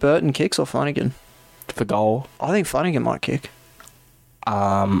 Do you think Burton kicks or Flanagan? for goal. I think Flanagan might kick.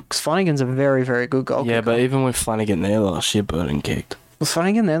 Because Flanagan's a very, very good goal Yeah, kicker. but even with Flanagan there last year, Burton kicked. Was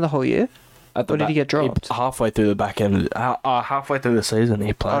Flanagan there the whole year? At the Or did he back- get dropped? halfway through the back end, halfway through the season,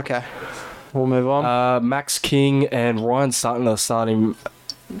 he played. Okay. We'll move on. Max King and Ryan Sutton are starting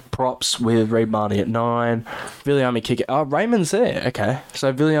props with Reid Marnie at 9. Viliami Kike. Oh, Raymond's there. Okay.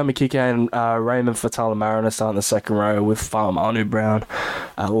 So Viliami Kike and Raymond Fatala Marin are starting the second row with Farmanu Brown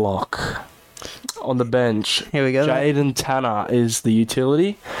at lock. On the bench, Here we go. Jaden Tanner is the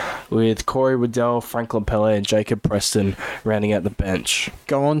utility with Corey Waddell, Franklin Pele and Jacob Preston rounding out the bench.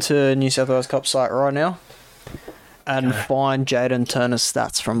 Go on to New South Wales Cup site right now and find Jaden Turner's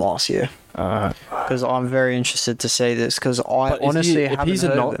stats from last year. Because I'm very interested to see this because I But honestly if haven't he's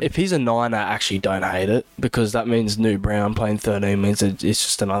heard a of him. if he's a 9, I actually don't hate it because that means New Brown playing 13 means it's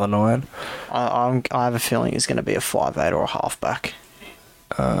just another 9. I have a feeling he's going to be a 5'8" or a halfback.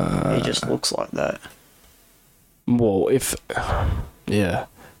 He just looks like that. Well, yeah,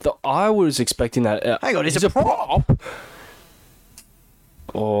 I was expecting that. Hang on, he's he's a a prop.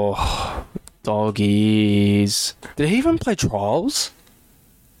 Oh, doggies! Did he even play trials?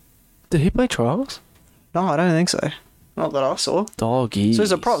 Did he play trials? No, I don't think so. Not that I saw. Doggies. So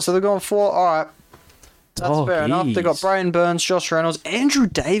he's a prop. So they're going 4. All right. That's fair enough. They got Doggies. Braden Burns, Josh Reynolds, Andrew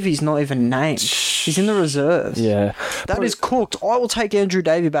Davies not even named. He's in the reserves. Yeah, That is cooked. I will take Andrew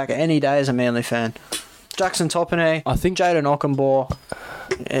Davey back any day as a Manly fan. Jackson Topine, I think Jaden Ockenbaugh,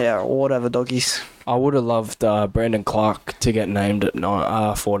 yeah, or whatever, doggies. I would have loved Brandon Clark to get named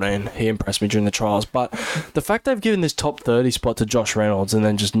at 14. He impressed me during the trials. But the fact they've given this top 30 spot to Josh Reynolds and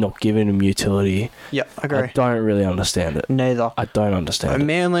then just not giving him utility, Yep, I agree. don't really understand it. Neither. I don't understand it.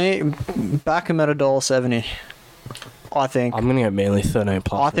 Manly, back him at $1.70. I think. I'm going to go Manly 13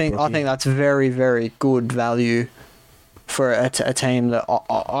 plus. I think that's very, very good value for a team that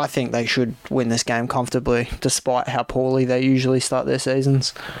I think they should win this game comfortably, despite how poorly they usually start their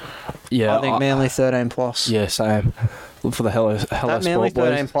seasons. Yeah, I think Manly 13 plus. Yeah, same. Look for the Hello That Manly Sport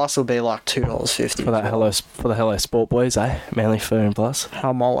 13 boys. plus will be like $2.50. For the Hello Sport boys, eh? Manly 13 plus.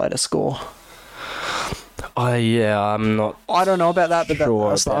 How Mole to score. I'm not. I don't know about that, but sure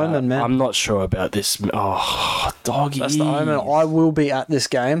that's the about- omen, man. I'm not sure about this. Oh, doggy. That's the omen. I will be at this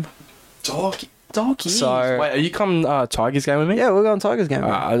game. Doggy. So- Wait, are you coming Tigers game with me? Yeah, we're going Tigers game.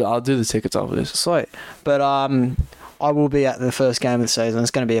 Alright, I'll do the tickets after this. Sweet. But I will be at the first game of the season.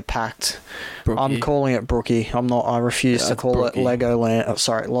 It's going to be a packed. Brookie. I'm calling it Brookie. I'm not. I refuse to call Brookie. it Legoland. Oh,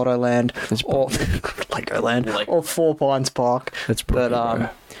 sorry, Lottoland or Legoland or Four Pines Park. That's Brookie, bro.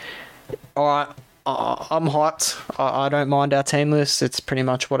 All right. I'm hyped. I don't mind our team list. It's pretty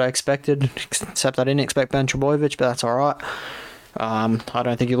much what I expected, except I didn't expect Ben Trebojevic, but that's all right. I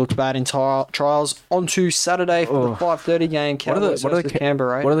don't think he looked bad in trials. On to Saturday for the 5:30 game. Cowboys versus Canberra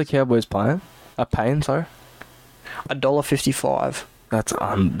Raiders. What are the Cowboys playing? Paying, sorry? $1.55.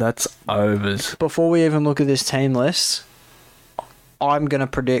 That's overs. Before we even look at this team list, I'm going to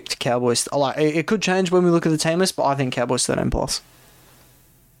predict Cowboys. Like, it could change when we look at the team list, but I think Cowboys 13+.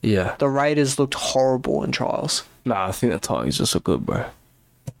 Yeah. The Raiders looked horrible in trials. Nah, I think the Tigers just look good, bro.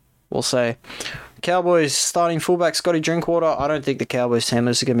 We'll see. Cowboys starting fullback Scotty Drinkwater. I don't think the Cowboys team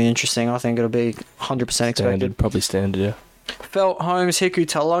list is going to be interesting. I think it'll be 100% expected. Standard, probably standard, yeah. Felt, Holmes, Hiku,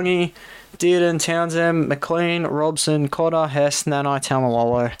 Talangi, Dearden, Townsend, McLean, Robson, Cotter, Hess, Nanai,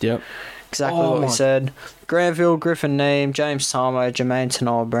 Tamalolo. Yep. Exactly what we said. Granville, Griffin, Neem, James Tarmo, Jermaine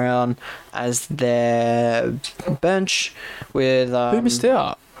Tanoa Brown as their bench with... Who missed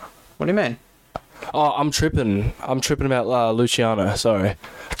out? What do you mean? Oh, I'm tripping. I'm tripping about Luciano, sorry.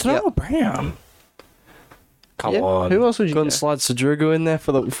 Tanoa Brown. Come on. Who else would you couldn't go? slide Sadrugo in there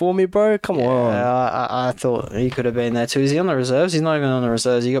for me, bro? Come on. I thought he could have been there too. Is he on the reserves? He's not even on the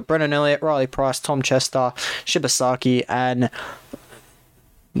reserves. You got Brennan Elliott, Riley Price, Tom Chester, Shibasaki, and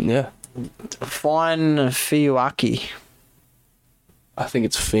Yeah. Fine Fiuaki. I think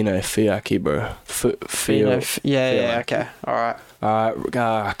it's Fino Fiaki, bro. Okay. All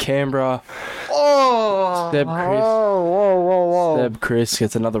right. Canberra. Oh! Seb Chris. Whoa. Seb Chris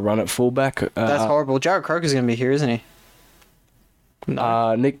gets another run at fullback. That's horrible. Jared Croker's going to be here, isn't he?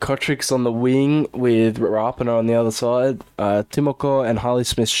 No. Nick Kotrick's on the wing with Rapana on the other side. Timoko and Harley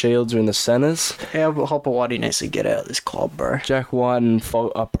Smith-Shields are in the centres. Yeah, but Hopper Whitey needs to get out of this club, bro. Jack White and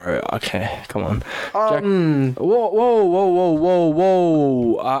bro. Okay, come on. Um,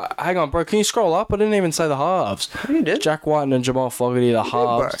 Whoa. Hang on, bro. Can you scroll up? I didn't even say the halves. You did. Jack White and Jamal Fogarty, the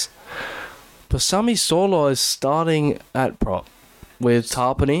halves. Pasami Solo is starting at prop with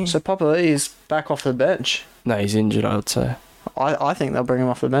Tarpany. So Papa is back off the bench. No, he's injured, I would say. I think they'll bring him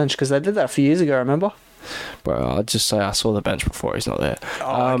off the bench because they did that a few years ago, remember? Bro, I'd just say I saw the bench before. He's not there.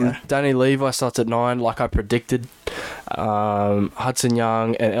 Okay. Danny Levi starts at 9, like I predicted. Hudson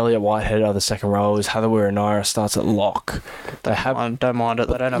Young and Elliot Whitehead are the second rowers. Hathaway Naira starts at lock. I don't mind it.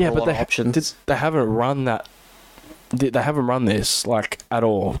 They don't have a lot of options. They haven't run that. They haven't run this like at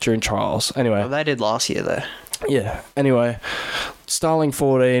all during trials. Anyway, Well, they did last year, though. yeah. Anyway, Starling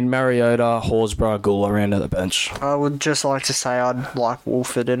 14, Mariota, Horsburgh, Gould around at the bench. I would just like to say I'd like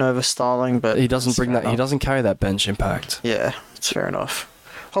Wolford in over Starling, but He doesn't bring that. enough. He doesn't carry that bench impact. Yeah, it's fair enough.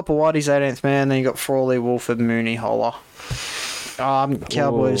 Hopper Whitey's 18th man. Then you got Frawley, Wolford, Mooney, Holler.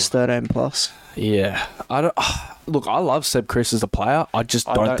 Cowboys 13+. Yeah, I don't. Look, I love Seb Chris as a player. I just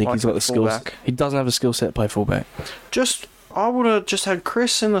don't think like he's got him the skills. fullback. He doesn't have the skill set to play fullback. I would have just had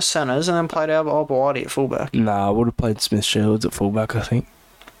Chris in the centres and then played Hopper Whitey at fullback. Nah, I would have played Smith Shields at fullback. I think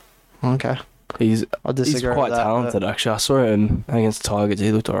Okay. he's I disagree with quite that, talented. Actually, I saw him against the Tigers.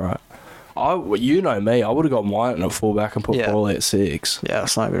 He looked alright. You know me. I would have got White at fullback and put Frawley at 6. Yeah,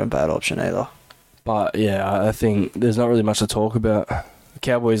 it's not even a bad option either. But yeah, I think there's not really much to talk about. The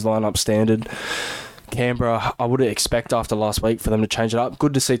Cowboys line up standard. Canberra, I would expect after last week for them to change it up.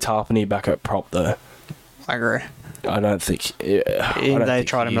 Good to see Tarpany back at prop though. I agree. I don't think They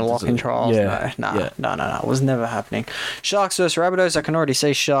tried him to lock in trials. Yeah. No. It was never happening. Sharks versus Rabbitohs. I can already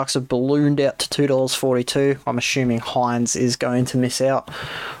see Sharks have ballooned out to $2.42. I'm assuming Hines is going to miss out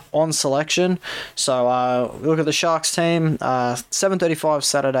on selection. So look at the Sharks team. 7:35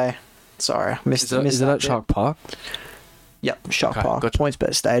 Saturday. Sorry, missed Is it that at bit. Shark Park? Yep, Shark Okay, Park, gotcha.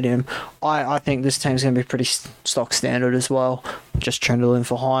 PointsBet Stadium. I think this team's going to be pretty stock standard as well. Just trundling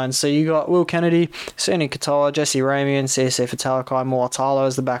for Hines. So you got Will Kennedy, Sani Katoa, Jesse Ramian, CSC Fatalakai, Muatalo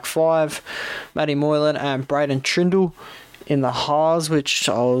as the back 5, Matty Moylan and Braden Trindle in the halves, which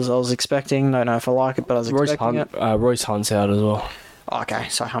I was expecting. Don't know if I like it, but I was expecting it. Royce Hunt's out as well. Okay,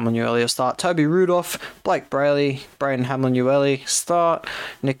 so Hamlin-Ueli will start. Toby Rudolph, Blake Brayley, Braden Hamlin-Ueli start.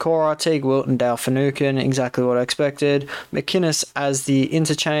 Nikora, Teague Wilton, Dale Finucane, exactly what I expected. McInnes as the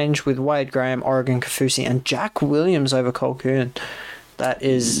interchange with Wade Graham, Oregon Kafusi, and Jack Williams over Colquhoun. That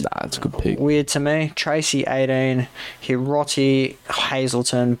is That's a good pick. weird to me. Tracy, 18, Hiroti,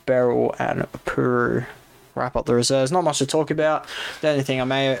 Hazelton, Beryl, and Puru. Wrap up the reserves. Not much to talk about. The only thing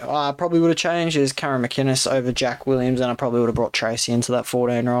I probably would have changed is Karen McInnes over Jack Williams, and I probably would have brought Tracy into that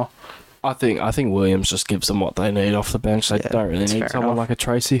 14 role. I think Williams just gives them what they need off the bench. They don't really need fair someone enough. like a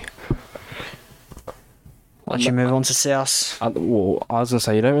Tracy. Let you move on to South. Well, I was gonna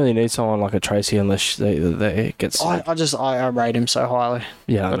say you don't really need someone like a Tracy unless they get sick. I rate him so highly.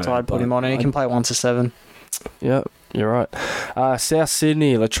 Yeah, that's why I'd put him on, and he can play 1 to 7. Yep, you're right. South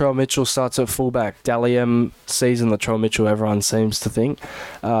Sydney, Latrell Mitchell starts at fullback. Dally M season Latrell Mitchell, everyone seems to think.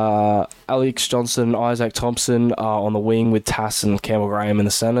 Alex Johnson, Isaac Thompson are on the wing with Tass and Campbell Graham in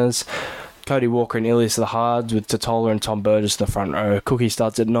the centres. Cody Walker and Ilias the Hards with Totola and Tom Burgess in the front row. Cookie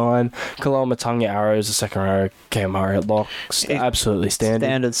starts at 9. Kalal Matunga Arrows the second row. Cam Murray at lock. Absolutely standard.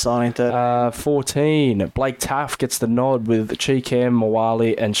 Standard signing to 14. Blake Taff gets the nod with Chi Cam,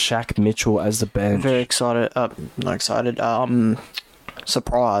 Mawali and Shaq Mitchell as the bench. Very excited. Not excited.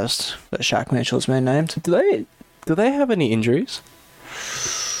 Surprised that Shaq Mitchell's been named. Do they have any injuries?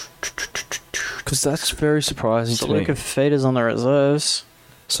 Because that's very surprising to me. Luca Fafita's on the reserves.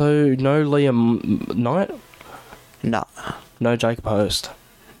 So, no Liam Knight? No. No Jake Post?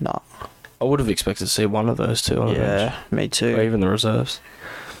 No. I would have expected to see one of those two on the bench. Me too. Or even the reserves.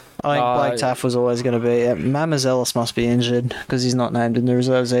 I think Blake Taff was always going to be... Mamazelis must be injured because he's not named in the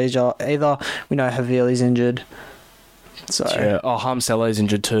reserves either. We know Havili's injured. So yeah. Hamsele's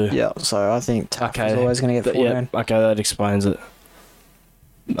injured too. Yeah, so I think Taff is always going to get 14. Yeah, okay, that explains it.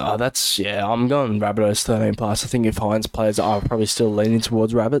 I'm going Rabbitohs 13 plus. I think if Hines plays, I'm probably still leaning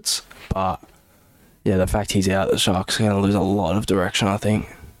towards Rabbits. But, yeah, the fact he's out, the Sharks are going to lose a lot of direction, I think.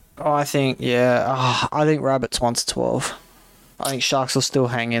 I think Rabbits 1 to 12. I think Sharks will still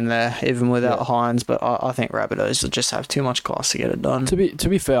hang in there, even without Hines, but I think Rabbitohs will just have too much class to get it done. To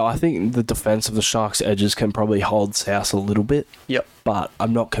be fair, I think the defence of the Sharks' edges can probably hold South a little bit. Yep. But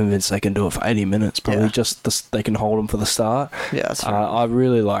I'm not convinced they can do it for 80 minutes. Probably they can hold them for the start. Yeah, that's fair. I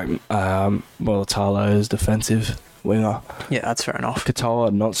really like Talo's defensive winger. Yeah, that's fair enough.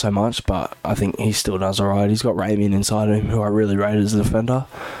 Katoa, not so much, but I think he still does alright. He's got Ramian inside him, who I really rate as a defender.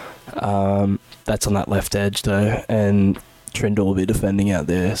 That's on that left edge, though, and Trindle will be defending out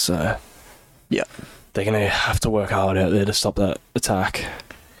there, so yeah, they're going to have to work hard out there to stop that attack.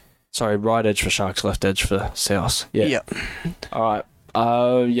 Sorry, right edge for Sharks, left edge for South. Yeah. Yep. All right.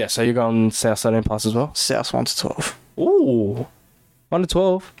 So you're going South 13 plus as well? South 1 to 12. Ooh. 1 to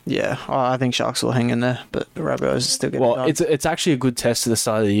 12. Yeah, I think Sharks will hang in there, but the Rabbitohs is still getting done. It's actually a good test at the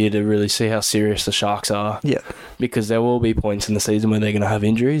start of the year to really see how serious the Sharks are. Yeah. Because there will be points in the season where they're going to have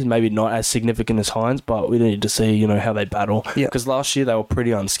injuries, maybe not as significant as Hines, but we need to see, how they battle. Yeah. Because last year they were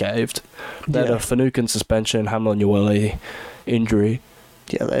pretty unscathed. They had a Finucane suspension, Hamlin Ueli injury.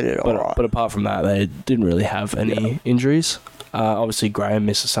 Yeah, they did all right. But apart from that, they didn't really have any injuries. Obviously, Graham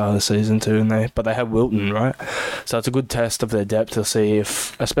missed the start of the season too, but they have Wilton, right? So it's a good test of their depth to see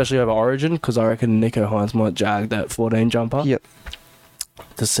if, especially over Origin, because I reckon Nico Hines might jag that 14 jumper. Yep.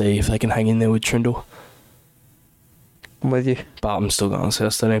 To see if they can hang in there with Trindle. I'm with you. But I'm still going to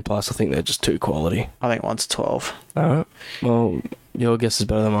South 13 plus. I think they're just too quality. I think 1 to 12. Alright. Well, your guess is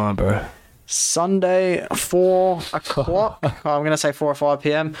better than mine, bro. Sunday, 4 o'clock. I'm going to say 4 or 5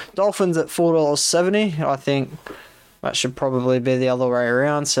 p.m. Dolphins at $4.70. I think that should probably be the other way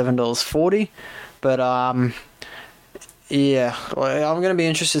around, $7.40. But, yeah, I'm going to be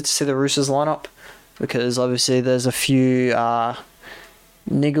interested to see the Roosters lineup because obviously there's a few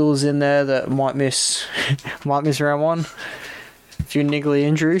niggles in there that might miss round 1. A few niggly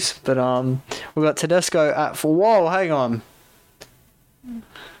injuries. But we've got Tedesco at 4. Whoa, hang on.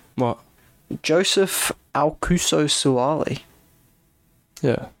 What? Joseph Alcuso-Suaalii.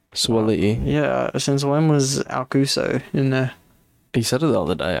 Yeah. Suaalii. Yeah, since when was Alcuso in there? He said it the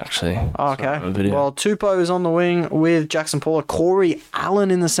other day, actually. Oh, okay. Well, Tupou is on the wing with Jackson Paula. Corey Allen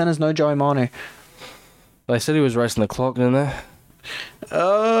in the centres, no Joey Manu. They said he was racing the clock, didn't they?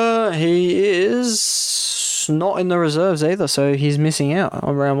 He is not in the reserves either, so he's missing out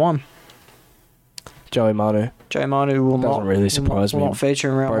on round 1. Joey Manu will doesn't really surprise me. Will not feature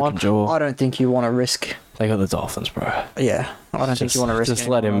in round 1. Jaw. I don't think you want to risk. They got the Dolphins, bro. Yeah, I don't think you want to risk. Just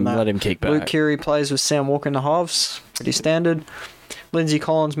let him kick back. Luke Keary plays with Sam Walker in the halves, pretty standard. Lindsay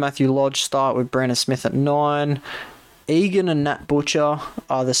Collins, Matthew Lodge start with Brandon Smith at 9. Egan and Nat Butcher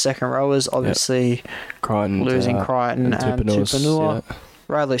are the second rowers. Obviously, Crichton, losing Crichton and Tupanua. Yeah.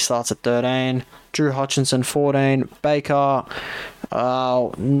 Radley starts at 13. Drew Hutchinson 14. Baker,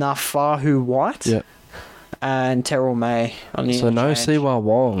 Nafahu White. Yep. And Terrell May on the interchange. No Siwa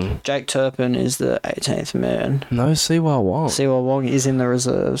Wong. Jake Turpin is the 18th man. No Siwa Wong. Siwa Wong is in the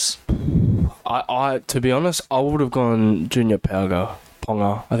reserves. I to be honest, I would have gone Junior Ponga.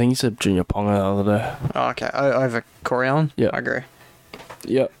 I think he said Junior Ponga the other day. Oh, okay, over Corey Allen? Yeah. I agree.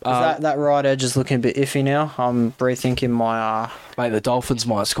 Yep. That right edge is looking a bit iffy now. I'm rethinking my... Mate, the Dolphins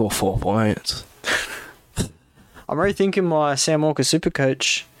might score 4 points. I'm rethinking my Sam Walker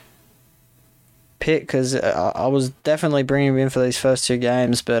Supercoach pick because I was definitely bringing him in for these first two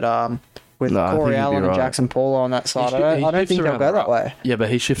games, but with Corey Allen and Jackson Paulo on that side, I don't think they'll go that way. Yeah, but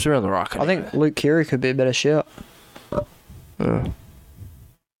he shifts around the rock. I think Luke Keary could be a better shout.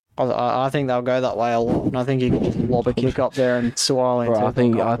 I think they'll go that way a lot, and I think he can lob a kick up there and Suwali. Bro,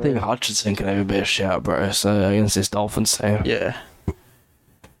 I think Hutchinson can have a better shout, bro. So against this Dolphins team. Yeah.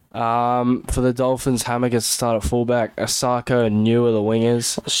 For the Dolphins, Hammer gets to start at fullback. Asako and New are the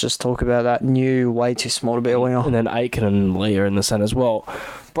wingers. Let's just talk about that. New, way too small to be a winger. And then Aiken and Lee are in the centre as well.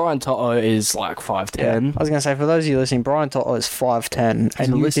 Brian Toto is like 5'10". Yeah. I was going to say, for those of you listening, Brian Toto is 5'10",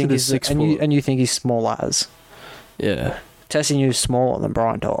 and you think he's 6 foot. And you think he's small as. Yeah. Tessie New's smaller than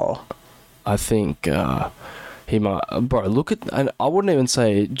Brian Toto. I think he might... Bro, look at... I wouldn't even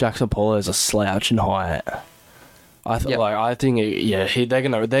say Jackson Paulo is a slouch in height. I think they're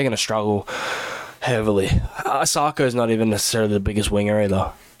gonna struggle heavily. Sako's not even necessarily the biggest winger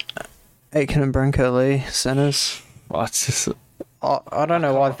either. Aiken and Branko Lee centers. Well, it's just I don't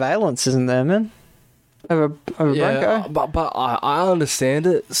know why Valence isn't there, man. Over Branko. But I understand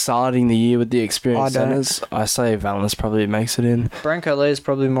it. Starting the year with the experienced centers, I say Valence probably makes it in. Branko Lee is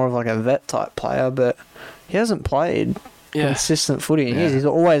probably more of like a vet type player, but he hasn't played consistent footy in years. He's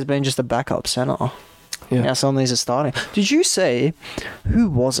always been just a backup center. Yeah. Now some of these are starting. Did you see, who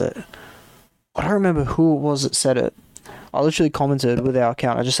was it? I don't remember who it was that said it. I literally commented with our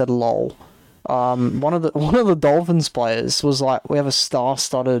account. I just said lol. One of the Dolphins players was like, "We have a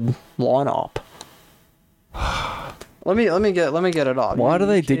star-studded lineup." Let me get it up. Why do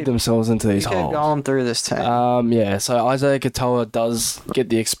they dig themselves into these holes? Keep going through this team. So Isaiah Katoa does get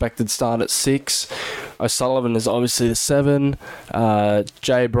the expected start at 6. O'Sullivan is obviously the 7.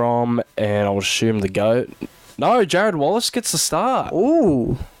 Jay Brom, and I'll assume the GOAT. No, Jared Wallace gets the start.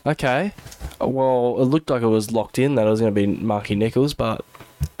 Ooh. Okay. Well, it looked like it was locked in that it was going to be Marky Nichols, but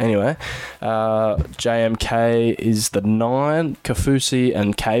anyway. JMK is the 9. Kafusi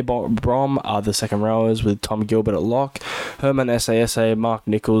and K Brom are the second rowers with Tom Gilbert at lock. Herman SASA, Mark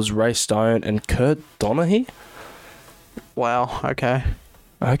Nichols, Ray Stone, and Kurt Donaghy. Wow, okay.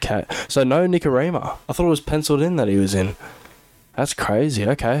 Okay. So no Nicarima. I thought it was penciled in that he was in. That's crazy.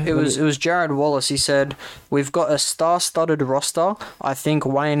 Okay. It was Jared Wallace. He said, "We've got a star-studded roster. I think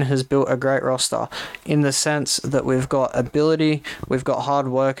Wayne has built a great roster in the sense that we've got ability, we've got hard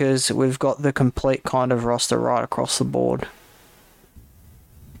workers, we've got the complete kind of roster right across the board."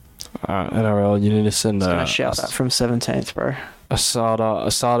 Alright, NRL, you need to send a shout that from 17th, bro.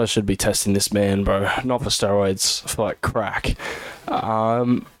 Asada should be testing this man, bro. Not for steroids, for like crack.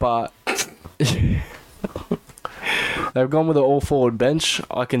 But they've gone with an all-forward bench.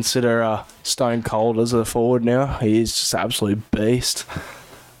 I consider Stone Cold as a forward now. He is just an absolute beast.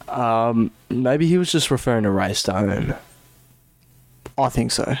 Maybe he was just referring to Ray Stone. I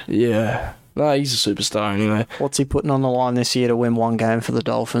think so. Yeah. No, he's a superstar anyway. What's he putting on the line this year to win one game for the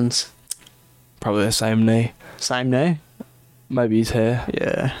Dolphins? Probably the same knee. Same knee? Maybe his hair.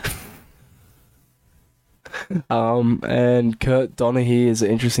 Yeah. And Kurt Donaghy is an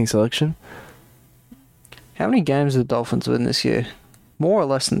interesting selection. How many games did the Dolphins win this year? More or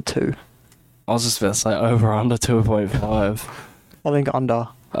less than 2? I was just about to say over under 2.5. I think under.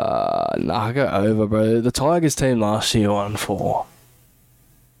 I go over, bro. The Tigers team last year won 4.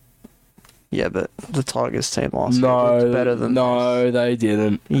 Yeah, but the Tigers team last year was better than this. They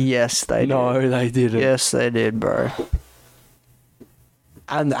didn't. Yes, they did. No, they didn't. Yes, they did, bro.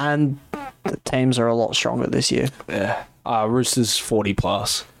 And the teams are a lot stronger this year. Yeah. Roosters 40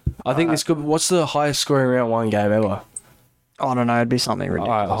 plus. I think this could. What's the highest scoring round one game ever? I don't know. It'd be something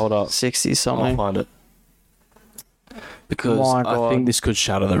ridiculous. Alright, hold up. 60 something. I'll find it. Because I think this could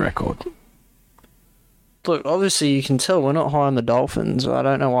shatter the record. Look, obviously you can tell we're not high on the Dolphins. I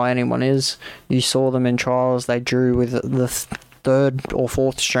don't know why anyone is. You saw them in trials. They drew with the 3rd or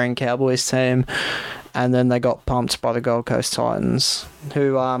 4th string Cowboys team, and then they got pumped by the Gold Coast Titans,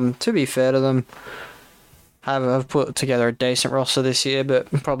 who, to be fair to them, have put together a decent roster this year, but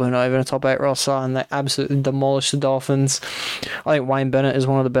probably not even a top 8 roster, and they absolutely demolished the Dolphins. I think Wayne Bennett is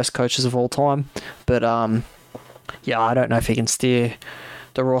one of the best coaches of all time, but I don't know if he can steer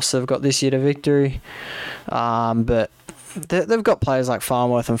the roster they've got this year to victory. But they've got players like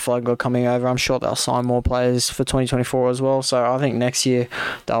Farnworth and Flagler coming over. I'm sure they'll sign more players for 2024 as well. So I think next year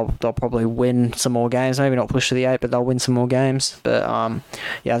they'll probably win some more games. Maybe not push to the 8, but they'll win some more games. But I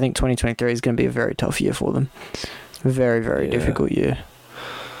think 2023 is going to be a very tough year for them. Very, very difficult year.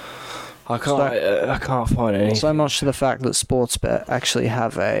 I can't find any. So much to the fact that Sportsbet actually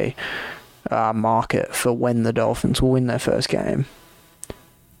have a market for when the Dolphins will win their first game.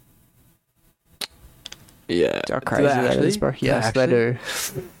 Yeah. How crazy that is, bro. Yes, they do.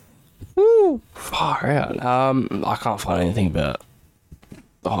 Woo! Far out. I can't find anything about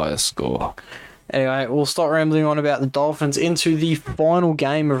the highest score. Anyway, we'll start rambling on about the Dolphins into the final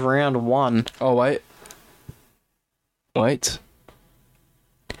game of round 1. Oh, wait.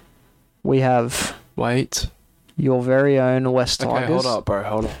 We have your very own West Tigers. Okay, hold up,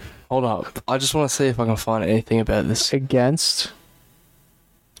 bro. Hold up. I just want to see if I can find anything about this. Against.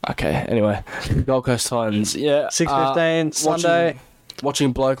 Okay, anyway. Gold Coast Titans. Yeah. 6:15, Sunday.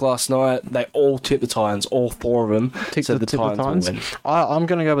 Watching Bloke last night, they all tipped the Titans. All 4 of them said the Titans will win. I'm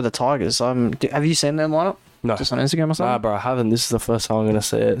going to go with the Tigers. Have you seen them lineup? No. Just on Instagram or something? Nah, bro, I haven't. This is the first time I'm going to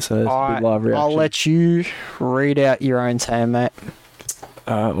see it, so it's a big live reaction. I'll let you read out your own team, mate.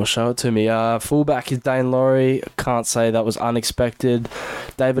 Alright, well, show it to me. Fullback is Dane Laurie. Can't say that was unexpected.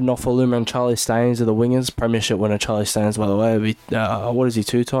 David Nofaluma and Charlie Staines are the wingers. Premiership winner Charlie Staines, by the way. What is he,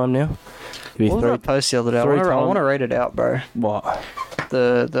 2-time now? What was that post the other day? I want to read it out, bro. What?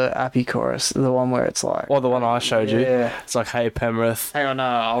 The Appy chorus, the one where it's like... Oh, the one I showed you? Yeah. It's like, hey, Penrith. Hang on, no,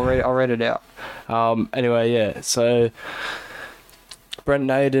 I'll read it out. Anyway, yeah, so... Brent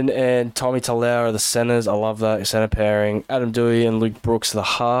Naden and Tommy Talau are the centres. I love that centre pairing. Adam Dewey and Luke Brooks are the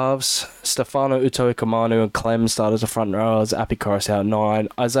halves. Stefano Utoikamanu and Clem start as the front rowers. Appy Coruscant 9.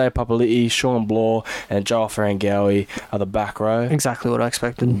 Isaiah Papali'i, Sean Bloor and Joel Ferengawi are the back row. Exactly what I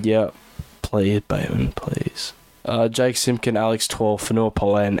expected. Yep. Please, Bateman, please. Jake Simpkin, Alex 12, Fanua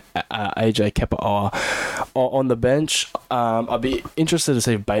Polan, AJ Kepaoa on the bench. I'd be interested to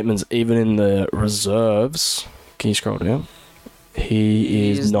see if Bateman's even in the reserves. Can you scroll down? He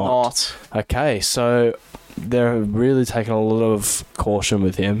is not. Okay, so they're really taking a lot of caution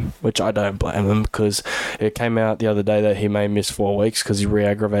with him, which I don't blame them, because it came out the other day that he may miss 4 weeks because he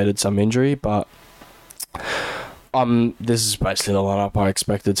re-aggravated some injury, but this is basically the lineup I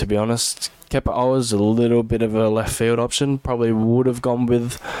expected, to be honest. Kepaoa's a little bit of a left field option. Probably would have gone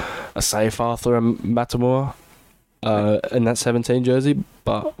with a safe Arthur and Matamua in that 17 jersey,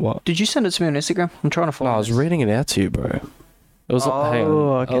 but what? Did you send it to me on Instagram? I'm trying to find it. No, I was reading it out to you, bro. It was hang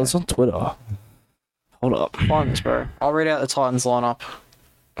on. Okay. I was on Twitter. Hold up. Find this, bro. I'll read out the Titans lineup.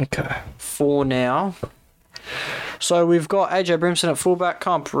 Okay. For now. So we've got AJ Brimson at fullback,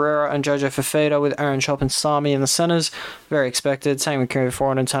 Khan Pereira and Jojo Fafita with Aaron Chop and Sami in the centres. Very expected. Same with Kerry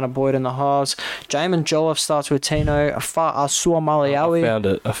Foran and Tanner Boyd in the halves. Jamin Jolliffe starts with Tino Fa'asua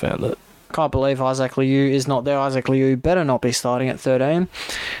Maliawi. I found it. Can't believe Isaac Liu is not there. Isaac Liu better not be starting at 13.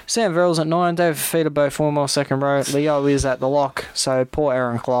 Sam Verrills at 9. David Fafita, Bo Formore, second row. Leo is at the lock. So poor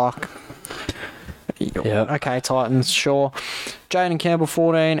Aaron Clark. Yeah. Okay, Titans, sure. Jaden Campbell,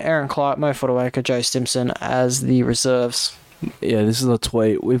 14. Aaron Clark, Mo Fodawaker, Joe Stimson as the reserves. Yeah, this is a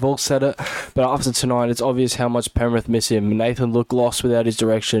tweet. We've all said it, but after tonight, it's obvious how much Penrith miss him. Nathan looked lost without his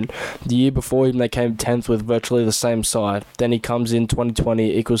direction. The year before him, they came 10th with virtually the same side. Then he comes in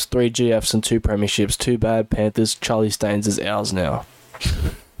 2020, equals 3 GFs and 2 premierships. Too bad, Panthers. Charlie Staines is ours now.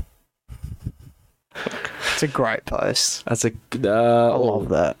 It's a great post. That's a. I love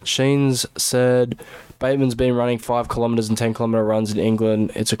that. Sheens said, Bateman's been running 5 kilometres and 10 kilometre runs in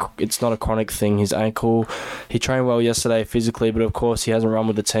England. It's not a chronic thing, his ankle. He trained well yesterday physically, but of course he hasn't run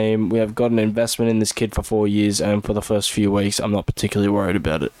with the team. We have got an investment in this kid for 4 years, and for the first few weeks, I'm not particularly worried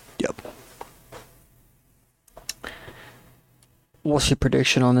about it. Yep. What's your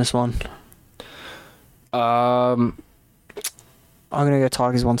prediction on this one? I'm going to go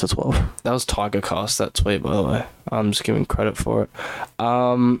Tigers 1-12. That was Tiger Cast, that tweet, by the way. I'm just giving credit for it.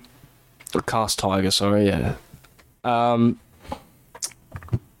 Cast Tiger, sorry, yeah. Tigers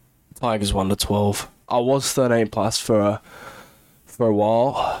 1-12. I was 13 plus for a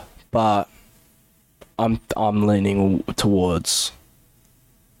while, but I'm leaning towards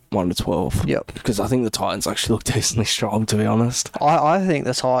 1-12. Yep. Because I think the Titans actually look decently strong, to be honest. I think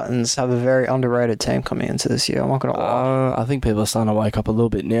the Titans have a very underrated team coming into this year. I'm not going to lie. I think people are starting to wake up a little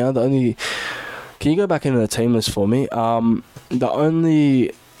bit now. Can you go back into the team list for me? The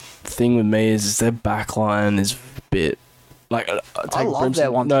only thing with me is their backline is a bit like I love their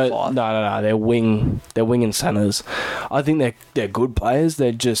 1-5. No. They're wing and centers. I think they're good players.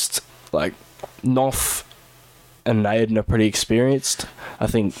 They're just like Noff and Naden are pretty experienced. I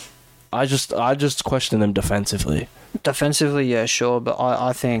think I just question them defensively. Defensively, yeah, sure, but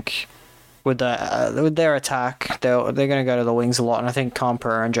I think with their attack, they're going to go to the wings a lot, and I think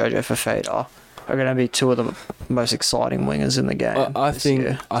Camper and Jojo Fafita are going to be two of the most exciting wingers in the game. I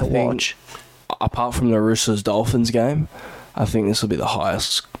think apart from the Roosters Dolphins game, I think this will be the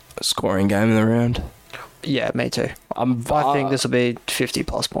highest scoring game in the round. Yeah, me too. I think this will be 50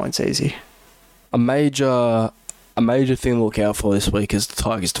 plus points easy. A major thing to look out for this week is the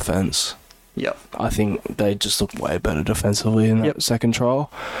Tigers' defence. Yep. I think they just look way better defensively in that second trial.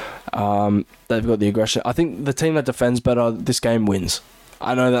 They've got the aggression. I think the team that defends better this game wins.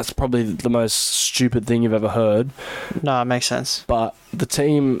 I know that's probably the most stupid thing you've ever heard. No, it makes sense. But the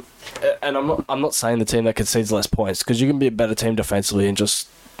team, and I'm not saying the team that concedes less points, because you can be a better team defensively and just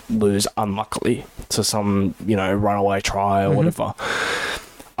lose unluckily to some, runaway try or whatever.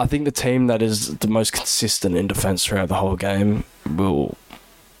 I think the team that is the most consistent in defense throughout the whole game will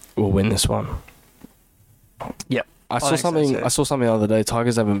win this one. Yep. I saw something the other day.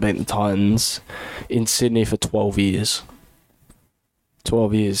 Tigers haven't beaten the Titans in Sydney for 12 years.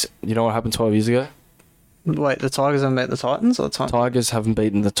 12 years. You know what happened 12 years ago? Wait, the Tigers haven't beaten the Titans? Or Tigers haven't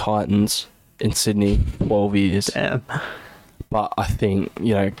beaten the Titans in Sydney 12 years. Damn. But I think,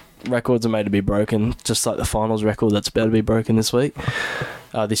 records are made to be broken, just like the finals record that's about to be broken this week.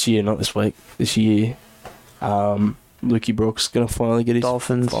 This year, not this week. This year. Lukey Brooks going to finally get his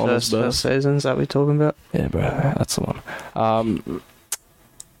Dolphins first season. Is that what we're talking about? Yeah, bro. That's the one.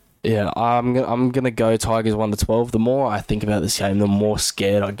 Yeah, I'm gonna go Tigers 1-12. The more I think about this game, the more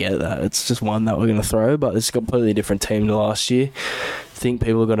scared I get that it's just one that we're gonna throw. But it's a completely different team to last year. I think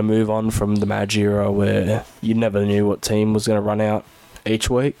people are gonna move on from the Madge era where you never knew what team was gonna run out each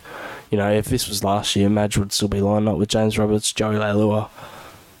week. If this was last year, Madge would still be lined up with James Roberts, Joey Leilua.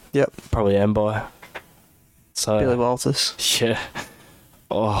 Yep. Probably Mbai. So Billy Walters. Yeah.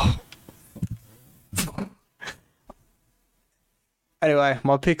 Oh. Anyway,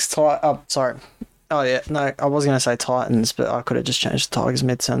 my pick's sorry. Oh, yeah. No, I was going to say Titans, but I could have just changed the Tigers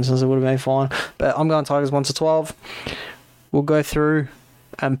mid-sentence. It would have been fine. But I'm going Tigers 1-12. We'll go through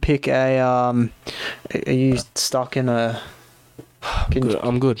and pick a... Are you stuck in a...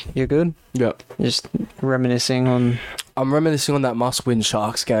 I'm good. You're good? Yep. Just reminiscing on... I'm reminiscing on that must-win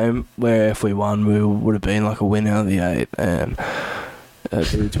Sharks game where if we won, we would have been like a win out of the 8. And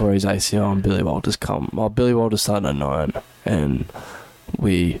Billy Torres ACL and Billy Walters come. Well, Billy Walters started at 9 and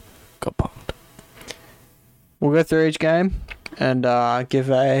we got pumped. We'll go through each game and give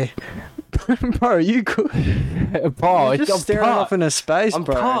a... Bro, you could... Bro, you're just staring off into space, I'm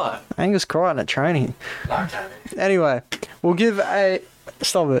bro. tired. Angus Crichton at training. Okay. Anyway, we'll give a...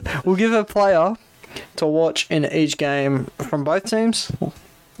 Stop it. We'll give a player to watch in each game from both teams.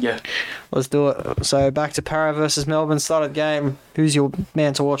 Yeah. Let's do it. So back to Para versus Melbourne. Started game. Who's your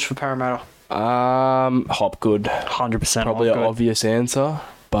man to watch for Parramatta? Hopgood. 100% Probably an Hopgood. obvious answer,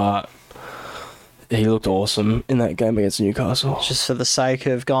 but he looked awesome in that game against Newcastle. Just for the sake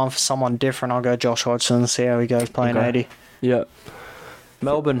of going for someone different, I'll go Josh Hodgson, see how he goes playing 80. Yeah.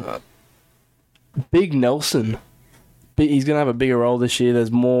 Melbourne. Big Nelson. He's going to have a bigger role this year.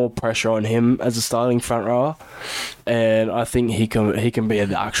 There's more pressure on him as a starting front rower. And I think he can be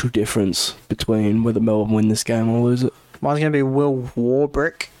the actual difference between whether Melbourne win this game or lose it. Mine's going to be Will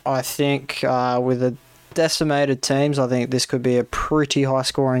Warbrick. I think with the decimated teams, I think this could be a pretty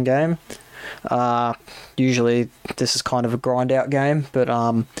high-scoring game. Usually this is kind of a grind-out game. But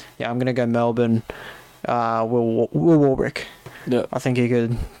I'm going to go Melbourne, Will Warbrick. Yeah. I think he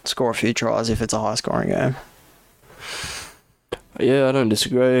could score a few tries if it's a high-scoring game. Yeah, I don't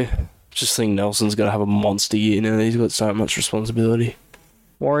disagree. Just think Nelson's got to have a monster year now. He's got so much responsibility.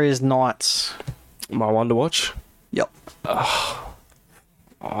 Warriors Knights. My one to watch? Yep.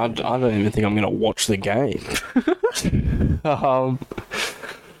 I don't even think I'm going to watch the game. I'll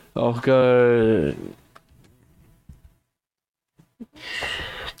go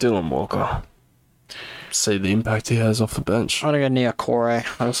Dylan Walker. See the impact he has off the bench. I'm going to go Nia Corey.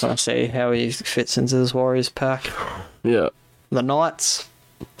 I just want to see how he fits into this Warriors pack. Yeah. The Knights.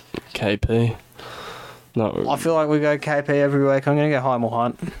 KP. No. I feel like we go KP every week. I'm going to go Heimel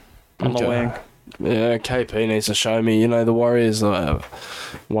Hunt on the wing. Yeah, KP needs to show me. The Warriors are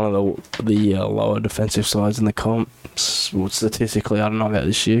one of the lower defensive sides in the comp. Well, statistically, I don't know about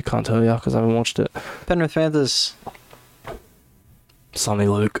this year. Can't tell you because I haven't watched it. Penrith Panthers. Sonny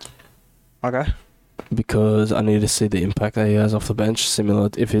Luke. Okay. Because I need to see the impact that he has off the bench.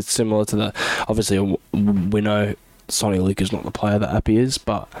 If it's similar to that, obviously we know Sonny Luke is not the player that Appy is,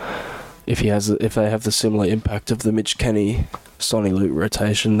 but if they have the similar impact of the Mitch Kenny Sonny Luke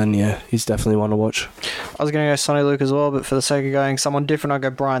rotation, then yeah, he's definitely one to watch. I was going to go Sonny Luke as well, but for the sake of going someone different, I'll go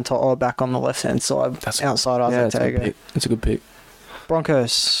Brian Toto back on the left-hand side. Outside Isaac Tago. It's a good pick.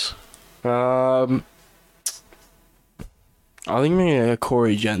 Broncos. I think I'm going to go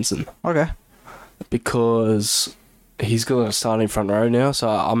Corey Jensen. Okay. Because he's got a starting front row now, so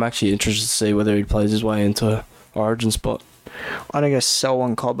I'm actually interested to see whether he plays his way into Origin spot. I'm going to go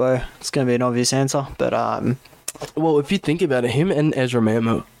Selwyn Cobbo. It's going to be an obvious answer, but... Well, if you think about it, him and Ezra Mam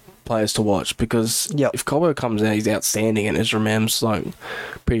are players to watch, because if Cobbo comes out, he's outstanding, and Ezra Mam's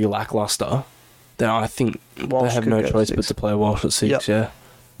pretty lackluster, then I think they have no choice but to play Walsh at 6, yeah.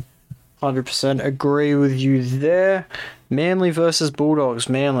 100% agree with you there. Manly versus Bulldogs.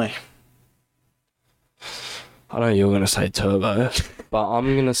 Manly. I know you're going to say Turbo, but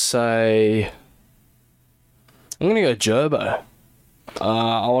I'm going to say... I'm going to go Gerbo.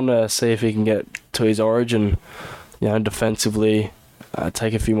 I want to see if he can get to his origin, defensively,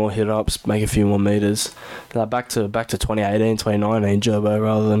 take a few more hit-ups, make a few more meters. Back to 2018, 2019 Gerbo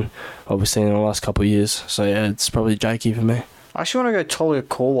rather than what we've seen in the last couple of years. So, yeah, it's probably Jakey for me. I actually want to go Talia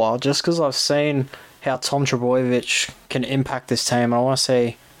Caldwell just because I've seen how Tom Trbojevic can impact this team, and I want to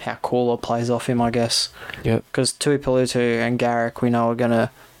see how Caldwell plays off him, I guess. Yep. Because Tui Pelutu and Garrick, we know, are going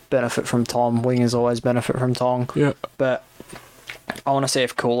to benefit from Tom. Wingers always benefit from Tom. Yeah. But I want to see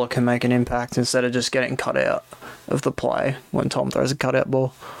if Caldwell can make an impact instead of just getting cut out of the play when Tom throws a cutout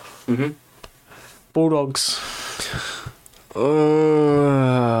ball. Mm-hmm. Bulldogs.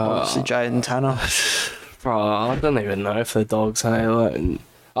 Obviously, Jaden Tanner. Bro, I don't even know if they're dogs. Hey,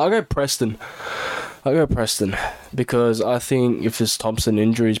 I'll go Preston. Because I think if this Thompson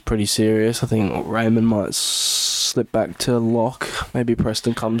injury is pretty serious, I think Raymond might slip back to lock. Maybe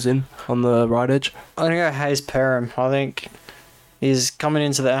Preston comes in on the right edge. I'm going to go Hayes Perham. I think he's coming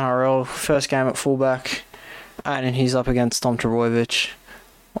into the NRL, first game at fullback, and he's up against Tom Trbojevic.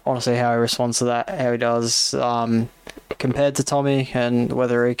 I want to see how he responds to that, how he does compared to Tommy, and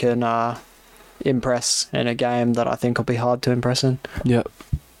whether he can impress in a game that I think will be hard to impress in. Yep.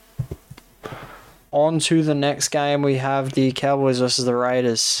 On to the next game, we have the Cowboys versus the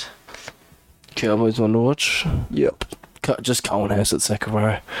Raiders. Cowboys want to watch? Yep. Just Cohen Hess at second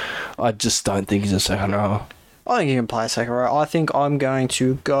row. I just don't think he's a second row. I think he can play second row. I think I'm going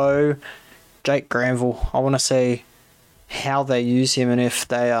to go Jake Granville. I want to see how they use him and if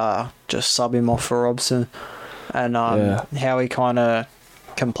they just sub him off for Robson, and how he kind of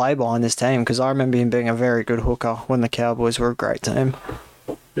can play behind this team, because I remember him being a very good hooker when the Cowboys were a great team.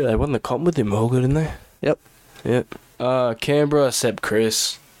 Yeah, they won the comp with him all good, didn't they? Yep. Canberra, Seb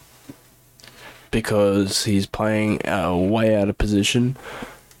Chris, because he's playing way out of position.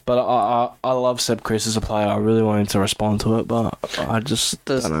 But I love Seb Chris as a player. I really want him to respond to it, but I just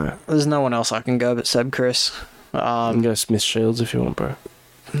don't know. There's no one else I can go but Seb Chris. You can go Smith Shields if you want, bro.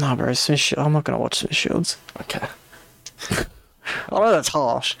 No, bro, I'm not going to watch Smith Shields. Okay. I know that's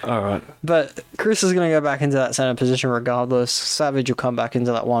harsh. Alright. But Chris is going to go back into that centre position regardless. Savage will come back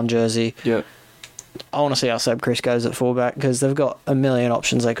into that one jersey. Yep. I want to see how Seb Chris goes at fullback, because they've got a million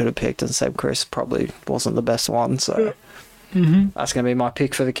options they could have picked, and Seb Chris probably wasn't the best one. So that's going to be my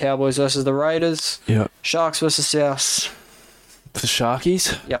pick for the Cowboys versus the Raiders. Yep. Sharks versus Souths. For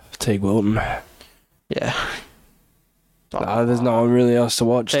Sharkies? Yep. Teague Wilton. Yeah. No, there's no one really else to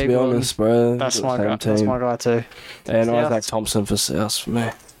watch, to be honest, bro. That's my guy. That's my guy too. And Isaac Thompson for South for me.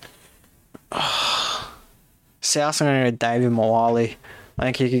 South, I'm going to go David Moali. I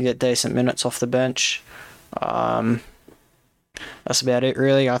think he could get decent minutes off the bench. That's about it,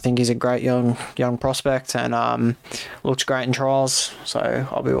 really. I think he's a great young prospect, and looks great in trials. So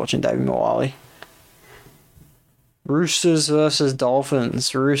I'll be watching David Moali. Roosters versus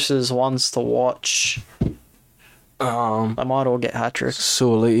Dolphins. Roosters wants to watch. They might all get hat tricks.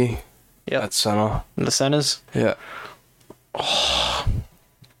 Suoli. Yep. At centre. In the centres. Yeah.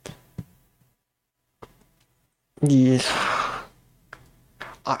 Yeah.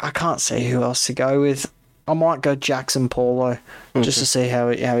 I can't see who else to go with. I might go Jackson Paulo just to see how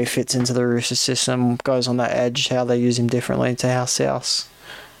he fits into the Roosters system, goes on that edge, how they use him differently to how Souths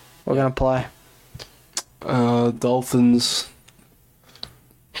we're going to play. Dolphins.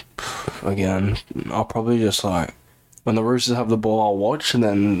 Again, I'll probably just when the Roosters have the ball, I'll watch, and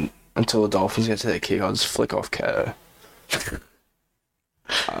then until the Dolphins get to their kick, I'll just flick off KO.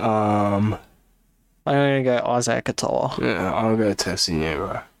 I'm going to go Isaac Katoa. Yeah, I'll go Tessie New,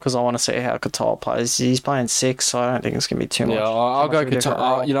 bro. Because I want to see how Katoa plays. He's playing 6, so I don't think it's going to be too much. Yeah, I'll go Katoa.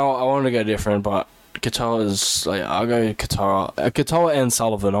 I want to go different, but Katoa is I'll go Katoa. Katoa and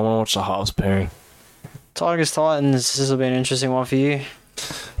Sullivan. I want to watch the halves pairing. Tigers Titans. This will be an interesting one for you.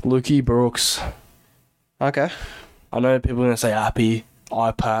 Lukey Brooks. Okay. I know people are going to say Appy,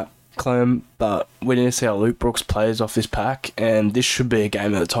 IPAT, Clem, but we need to see how Luke Brooks plays off this pack, and this should be a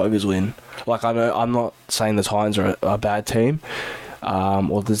game that the Tigers win. I know I'm not saying the Titans are a bad team,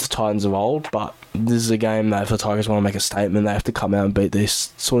 or there's the Titans of old, but this is a game that if the Tigers want to make a statement, they have to come out and beat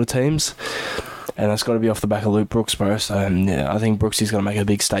these sort of teams. And that's got to be off the back of Luke Brooks, bro. So, yeah, I think Brooks is going to make a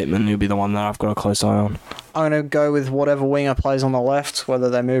big statement. He'll be the one that I've got a close eye on. I'm going to go with whatever winger plays on the left, whether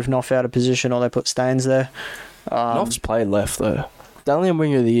they move Noff out of position or they put Staines there. Noff's played left, though. The only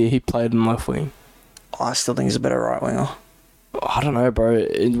winger of the year he played in left wing. I still think he's a better right winger. I don't know, bro.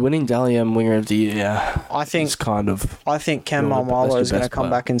 Winning Dally M Winger of the Year, I think is kind of. I think Ken You're the- that's Maumalo your is going to best come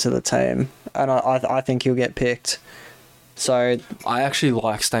player. back into the team, and I think he'll get picked. So, I actually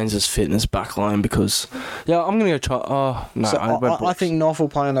like Staines' fitness backline because, yeah, I'm gonna go try. Oh no, so I went I Brooks. think Knopf will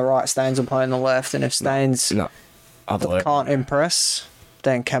play on the right, Staines will play on the left, and if Staines No, other way. can't impress,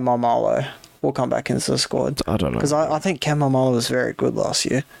 then Ken Maumalo will come back into the squad. I don't know. Because I think Ken Maumalo was very good last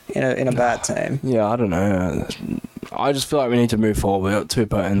year in a bad team. Yeah, I don't know. I just feel like we need to move forward. We got 2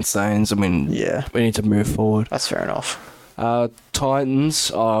 potent Staines. I mean, Yeah, we need to move forward. that's fair enough.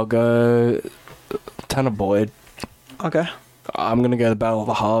 Titans, I'll go Tanner Boyd. Okay. I'm going to go the battle of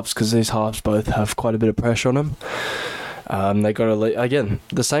the halves because these halves both have quite a bit of pressure on them. They got to, again,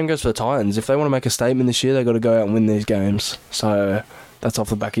 the same goes for the Titans. If they want to make a statement this year, they got to go out and win these games. So that's off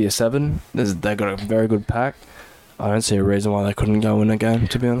the back of year 7. They got a very good pack. I don't see a reason why they couldn't go win a game,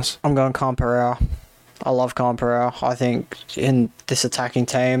 to be honest. I'm going Camperau. I love Camperau. I think in this attacking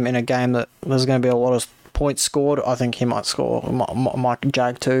team, in a game that there's going to be a lot of points scored, I think he might score. Might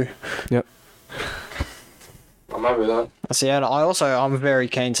jag too. Yep. I'm happy with that. So yeah, I'm very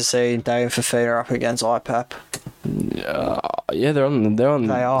keen to see Dave Fafita up against IPAP. Yeah, they're on They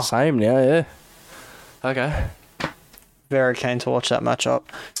the are. same now, yeah. Okay. Very keen to watch that matchup.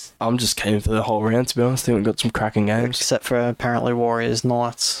 I'm just keen for the whole round, to be honest. I think we've got some cracking games. Except for apparently Warriors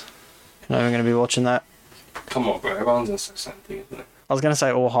Knights. You know, we're going to be watching that. Come on, bro. Everyone's the same thing, isn't it? I was going to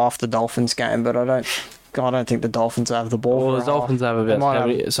say all half the Dolphins game, but I don't think the Dolphins have the ball. Well, for the a Dolphins have They might about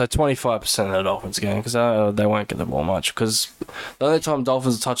 70, so 25% of the Dolphins game because they won't get the ball much. Because the only time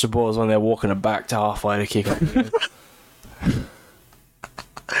Dolphins touch the ball is when they're walking it back to halfway to kick off. half.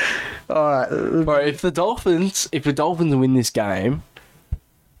 All right. Bro, if the Dolphins win this game,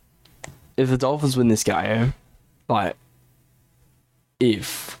 like,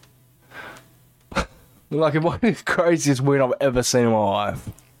 like it might be the craziest win I've ever seen in my life.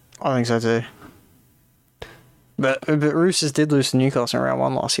 I think so too. But Roosters did lose to Newcastle in round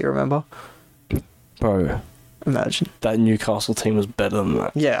 1 last year, remember? Bro, Imagine. that Newcastle team was better than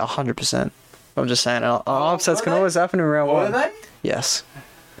that. Yeah, 100%. I'm just saying, upsets can always happen in round 1. they? Yes.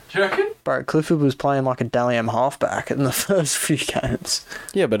 Do you reckon? Bro, Clifford was playing like a Dally M halfback in the first few games.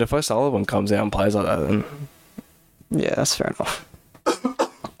 Yeah, but if O'Sullivan comes out and plays like that, then Yeah, that's fair enough.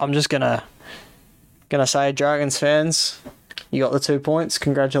 I'm just gonna say, Dragons fans, you got the 2 points.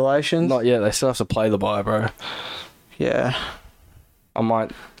 Congratulations. not yet. They still have to play the bye, bro. Yeah. I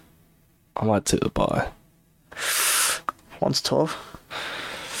might tip the bye. One's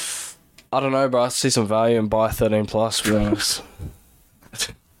 12. I don't know, bro. I see some value in buy 13 plus, to be honest.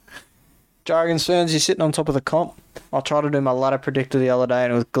 Dragons fans, you're sitting on top of the comp. I tried to do my ladder predictor the other day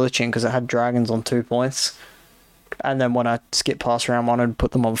and it was glitching because it had Dragons on 2 points. And then when I skipped past round 1, I'd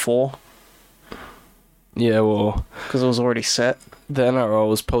put them on 4 Yeah, well, because it was already set. the NRL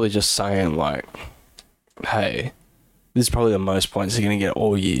was probably just saying, like, hey, this is probably the most points you're going to get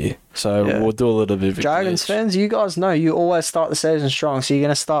all year. So Yeah. we'll do a little bit of a Dragons glitch. fans, you guys know you always start the season strong. So you're going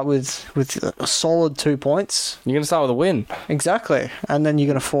to start with a solid 2 points. You're going to start with a win. Exactly. And then you're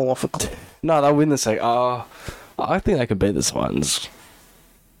going to fall off a cliff. No, they'll win the second. I think they could beat the Titans.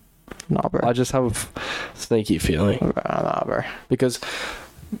 Nah, bro. I just have a sneaky feeling. Nah, bro. Because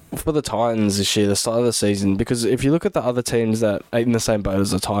for the Titans this year, the start of the season, because if you look at the other teams that are in the same boat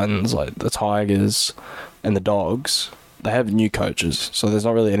as the Titans, like the Tigers and the Dogs, they have new coaches, so there's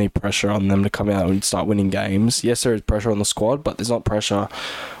not really any pressure on them to come out and start winning games. Yes, there is pressure on the squad, but there's not pressure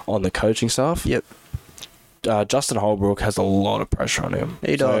on the coaching staff. Yep. Justin Holbrook has a lot of pressure on him.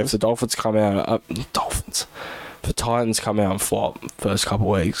 He So does. if the Dolphins come out, if the Titans come out and flop first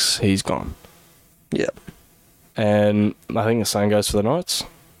couple of weeks, he's gone. Yep. And I think the same goes for the Knights.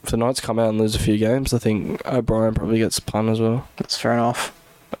 If the Knights come out and lose a few games, I think O'Brien probably gets a punt as well. That's fair enough.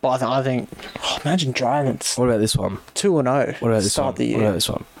 But I think imagine Dragons What about this one? 2-0. What about this start one? the year. What about this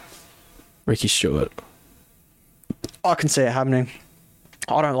one? Ricky Stewart. I can see it happening.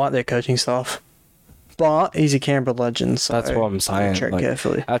 I don't like their coaching staff, but he's a Canberra legend. So That's what I'm saying. tread Like,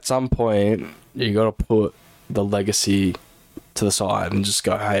 carefully. at some point, you got to put the legacy to the side and just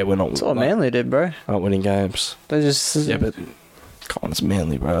go, hey, we're not, That's what Manly did, bro. not winning games. They just Yeah, but come on, it's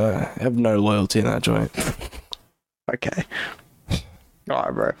Manly, bro. I have no loyalty in that joint. okay. All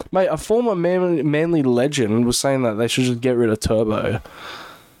right, bro. Mate, a former Manly legend was saying that they should just get rid of Turbo.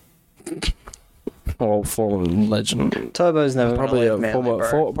 Or former legend. Turbo's never Probably gonna a leave Manly,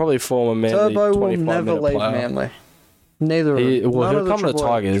 former, probably former Manly. Turbo will 25 never minute leave player. Manly. Neither. He'll none of the come to the Triple A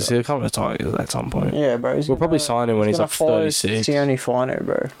Tigers. jobs. He'll come to the Tigers at some point. Yeah, bro. We'll probably sign him when he's gonna like follow 36. Sione Fino,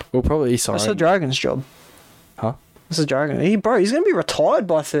 bro. We'll probably sign That's the him. Dragons' job. Huh? That's the Dragon. He's going to be retired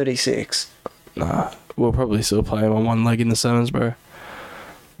by 36. Nah. we'll probably still play him on one leg in the sevens, bro.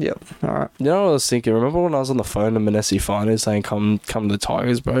 Yep. All right. You know what I was thinking? Remember when I was on the phone to Manesi Finu saying, come to the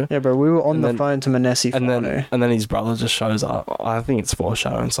Tigers, bro? Yeah, bro. We were on the phone to Manesi Finu. And then his brother just shows up. I think it's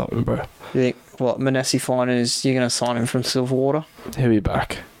foreshadowing something, bro. You think, what, Manesi Finu is, you're going to sign him from Silverwater? He'll be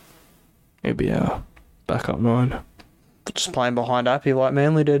back. He'll be our backup 9. Just playing behind Appy like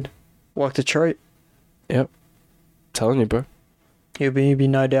Manly did. Like the treat. Yep. Telling you, bro. He'll be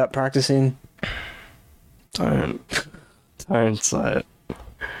no doubt practicing. Don't say it.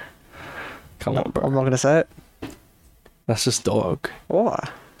 Come on, bro. I'm not going to say it. That's just dog. Why?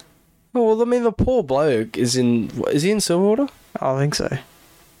 Oh, well, I mean, the poor bloke is he in Silverwater? I think so.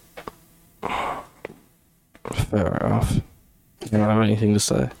 Fair enough. I don't have anything to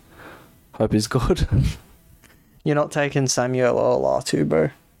say. Hope he's good. You're not taking Samuel Olatu,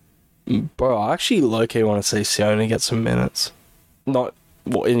 bro. Bro, I actually low-key want to see Sione get some minutes. Not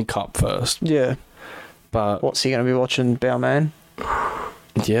in Cup first. Yeah. But what's he going to be watching, Bowman?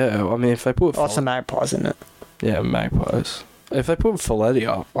 Yeah, I mean, if they put... it's the Magpies, isn't it? Yeah, Magpies. If they put Folletti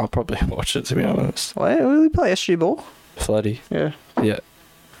up, I'll probably watch it, to be honest. Well, will he play SG ball? Folletti. Yeah. Yeah.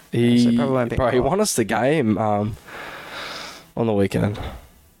 He won us the game on the weekend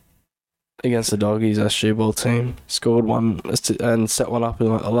against the Doggies SG ball team. Scored one and set one up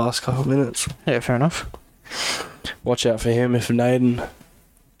in like the last couple of minutes. Yeah, fair enough. Watch out for him if Naden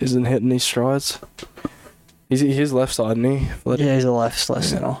isn't hitting his strides. He's left side, isn't he? Folletti? Yeah, he's a left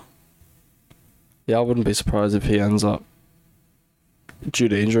centre. Yeah, I wouldn't be surprised if he ends up, due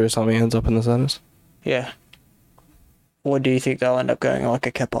to injury or something, ends up in the centres. Yeah. Or do you think they'll end up going like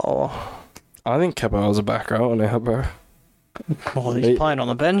a Kepa or... I think Kepa was a back row now, bro. Well, he's playing on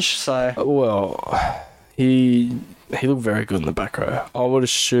the bench, so... Well, he looked very good in the back row. I would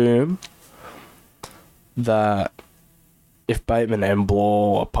assume that if Bateman and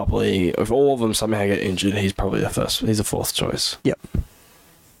Bloor or Pupley, if all of them somehow get injured, he's probably he's a fourth choice. Yep.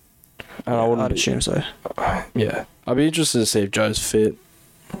 And I'd assume so. Yeah. I'd be interested to see if Joe's fit.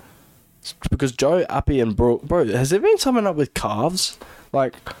 Because Joe, Appy, and Brooke... Bro, has there been something up with calves?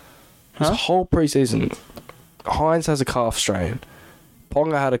 Like, this whole preseason, Hines has a calf strain.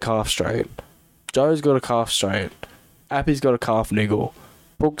 Ponga had a calf strain. Joe's got a calf strain. Appy's got a calf niggle.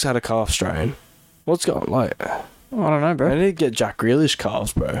 Brooks had a calf strain. What's going on? Like... I don't know, bro. I need to get Jack Grealish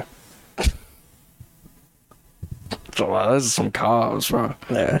calves, bro. Those are some calves, bro.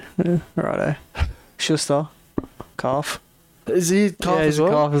 Yeah. Righto. Schuster. Calf. Is he a calf as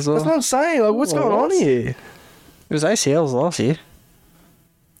well? Calf as well. That's what I'm saying. Like, what's going on here? It was ACLs last year.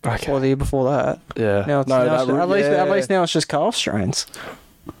 Okay. Or the year before that. Yeah. Now at least now it's just calf strains.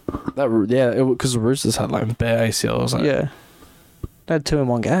 Because the Roosters had like bare ACLs. Like. Yeah. They had 2 in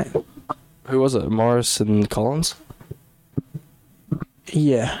one game. Who was it? Morris and Collins?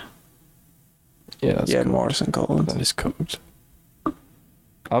 Yeah. Yeah, that's cooked. cooked. Morris and Collins. That is cooked.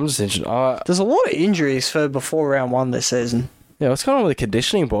 I'm just interested. There's a lot of injuries for before round 1 this season. Yeah, what's going on with the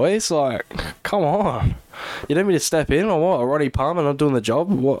conditioning, boys? Like, come on. You don't need to step in or what? Ronnie Palmer not doing the job?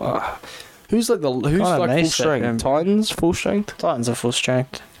 What? Who's full strength? Titans full strength? Titans are full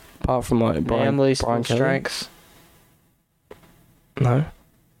strength. Apart from like Brian full strength. No.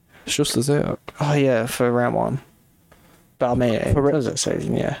 Schuster's out. Oh yeah, for round 1. But I mean, it was that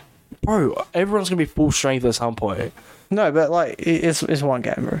season, yeah. Bro, everyone's gonna be full strength at some point. No, but like it's one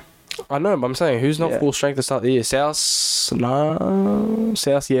game, bro. I know, but I'm saying who's not full strength to start the year? South,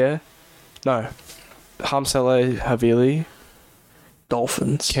 yeah. No. Hamsele Havili.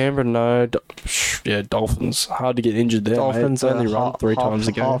 Dolphins. Canberra, no. Yeah, Dolphins. Hard to get injured there, Dolphins mate. Only run 3 times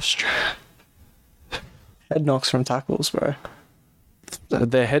a game. Head knocks from tackles, bro.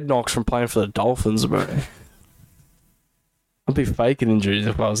 They're head knocks from playing for the Dolphins, bro. I'd be faking injuries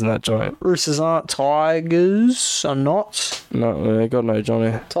if I was in that joint. Roosters aren't. Tigers are not. No, they got no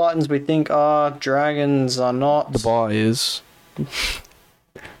Johnny. Titans we think are. Dragons are not. The bye is.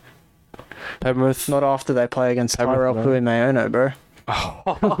 Penrith. Not after they play against Tyrell Puimaono, bro. Oh,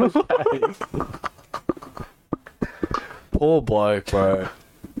 okay. Poor bloke, bro.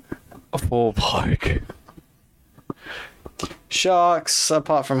 A poor bloke. Sharks,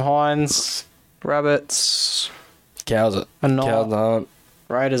 apart from Hines. Rabbits. Cows are not. Cows aren't.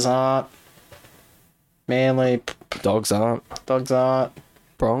 Raiders aren't. Manly. Dogs aren't. Dogs aren't.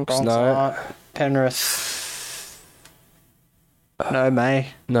 Bronx no. Aren't. Penrith. No May.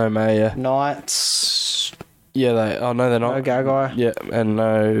 No May, yeah. Knights. Yeah, they're not. No Gagai. Yeah, and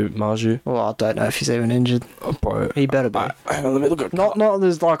no Marju. Well, I don't know if he's even injured. Oh, bro. He better be. Hang on, let me look at Not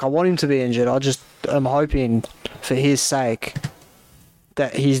there's like I want him to be injured. I'm hoping for his sake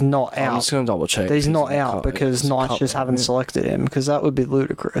that he's not out. I'm just going to double check. That he's not out because Knights just haven't selected him, because that would be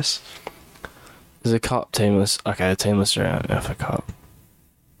ludicrous. There's a cup teamless. Okay, teamless around FA Cup.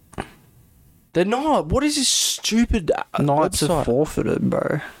 They're not. What is this stupid Knights website? have forfeited,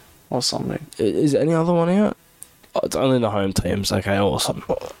 bro, or something. Is any other one out? Oh, it's only the home teams. Okay, awesome.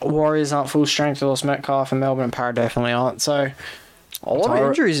 Warriors aren't full strength. Lost Metcalf, and Melbourne and Para definitely aren't. So a lot of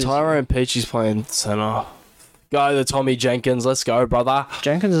injuries. Tyrone Peachy's playing centre. Go the Tommy Jenkins. Let's go, brother.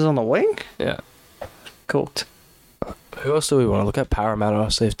 Jenkins is on the wing. Yeah. Cooked. Who else do we want to look at?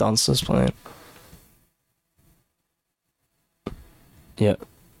 Parramatta. See if Dunster's playing. Yeah.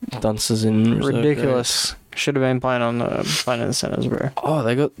 Dunster's in reserve Ridiculous. Should have been playing in the centres, bro. Oh,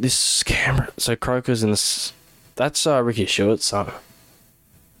 they got this camera. So Croker's in this. That's Ricky Stewart's son.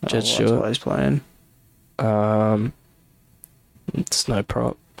 Jed Stewart. That's why he's playing. It's no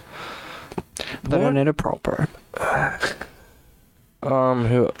prop. They don't need a prop, bro.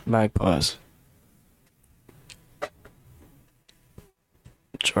 Who? Magpies.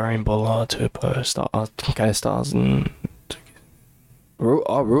 Joreen Bullard, Tupou, Stars, and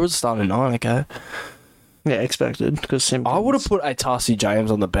Rule's starting 9. Okay. Yeah, expected because Simpkins. I would have put Atasi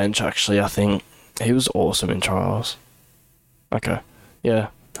James on the bench. Actually, I think he was awesome in trials. Okay. Yeah.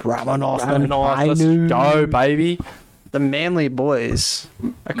 Ramanoff, Let's go, baby. The Manly boys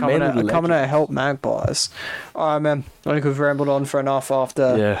are coming to help Magpies. All right, man. I think we've rambled on for enough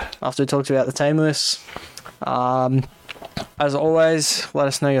after we talked about the team list. As always, let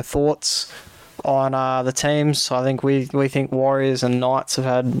us know your thoughts on the teams. I think we think Warriors and Knights have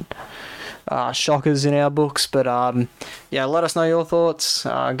had shockers in our books, but let us know your thoughts.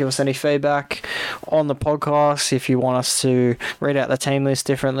 Give us any feedback on the podcast if you want us to read out the team list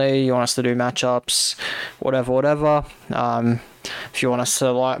differently, you want us to do matchups, whatever. If you want us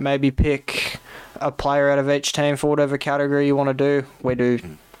to maybe pick a player out of each team for whatever category you want to do, we do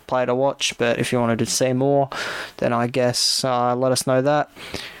play to watch, but if you wanted to see more, then I guess let us know that.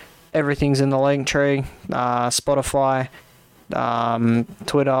 Everything's in the link tree, Spotify,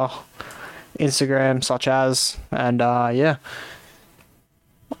 Twitter, Instagram, such as, and that's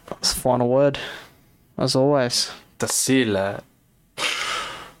the final word, as always. Tasila.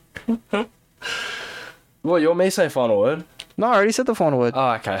 What, you want me to say final word? No, I already said the final word.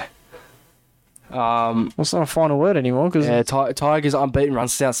 Oh, okay. It's not a final word anymore, because Tigers unbeaten run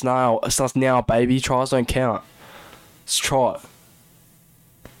starts now, baby. Tries don't count. Let's try it.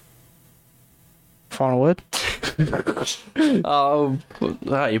 final word. You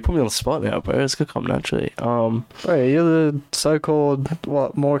put me on the spot now, bro. It's gonna come naturally. Bro, you're the so-called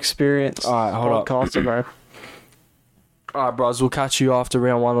more experienced podcaster, bro. Alright, bros, we'll catch you after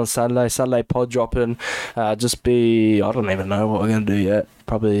round 1 on Saturday. Saturday pod dropping. I don't even know what we're going to do yet.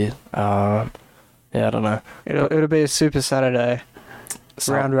 Probably, I don't know. It'll be a super Saturday.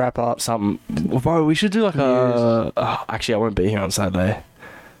 Round wrap up. Something. Bro, we should do actually, I won't be here on Saturday.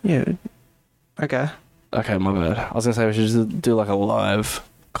 Yeah. Okay, my bad. I was going to say we should just do a live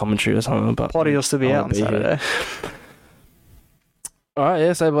commentary or something. But Potty will still be out on Saturday. Alright,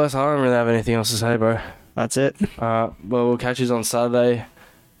 yeah, say bless. I don't really have anything else to say, bro. That's it. Well, we'll catch you on Saturday.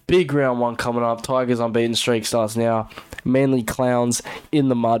 Big round 1 coming up. Tigers unbeaten streak starts now. Manly Clowns in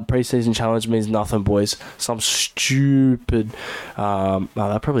the mud. Preseason challenge means nothing, boys. Some stupid...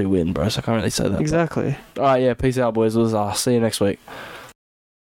 they'll probably win, bro, so I can't really say that. Exactly. Alright, yeah, peace out, boys. See you next week.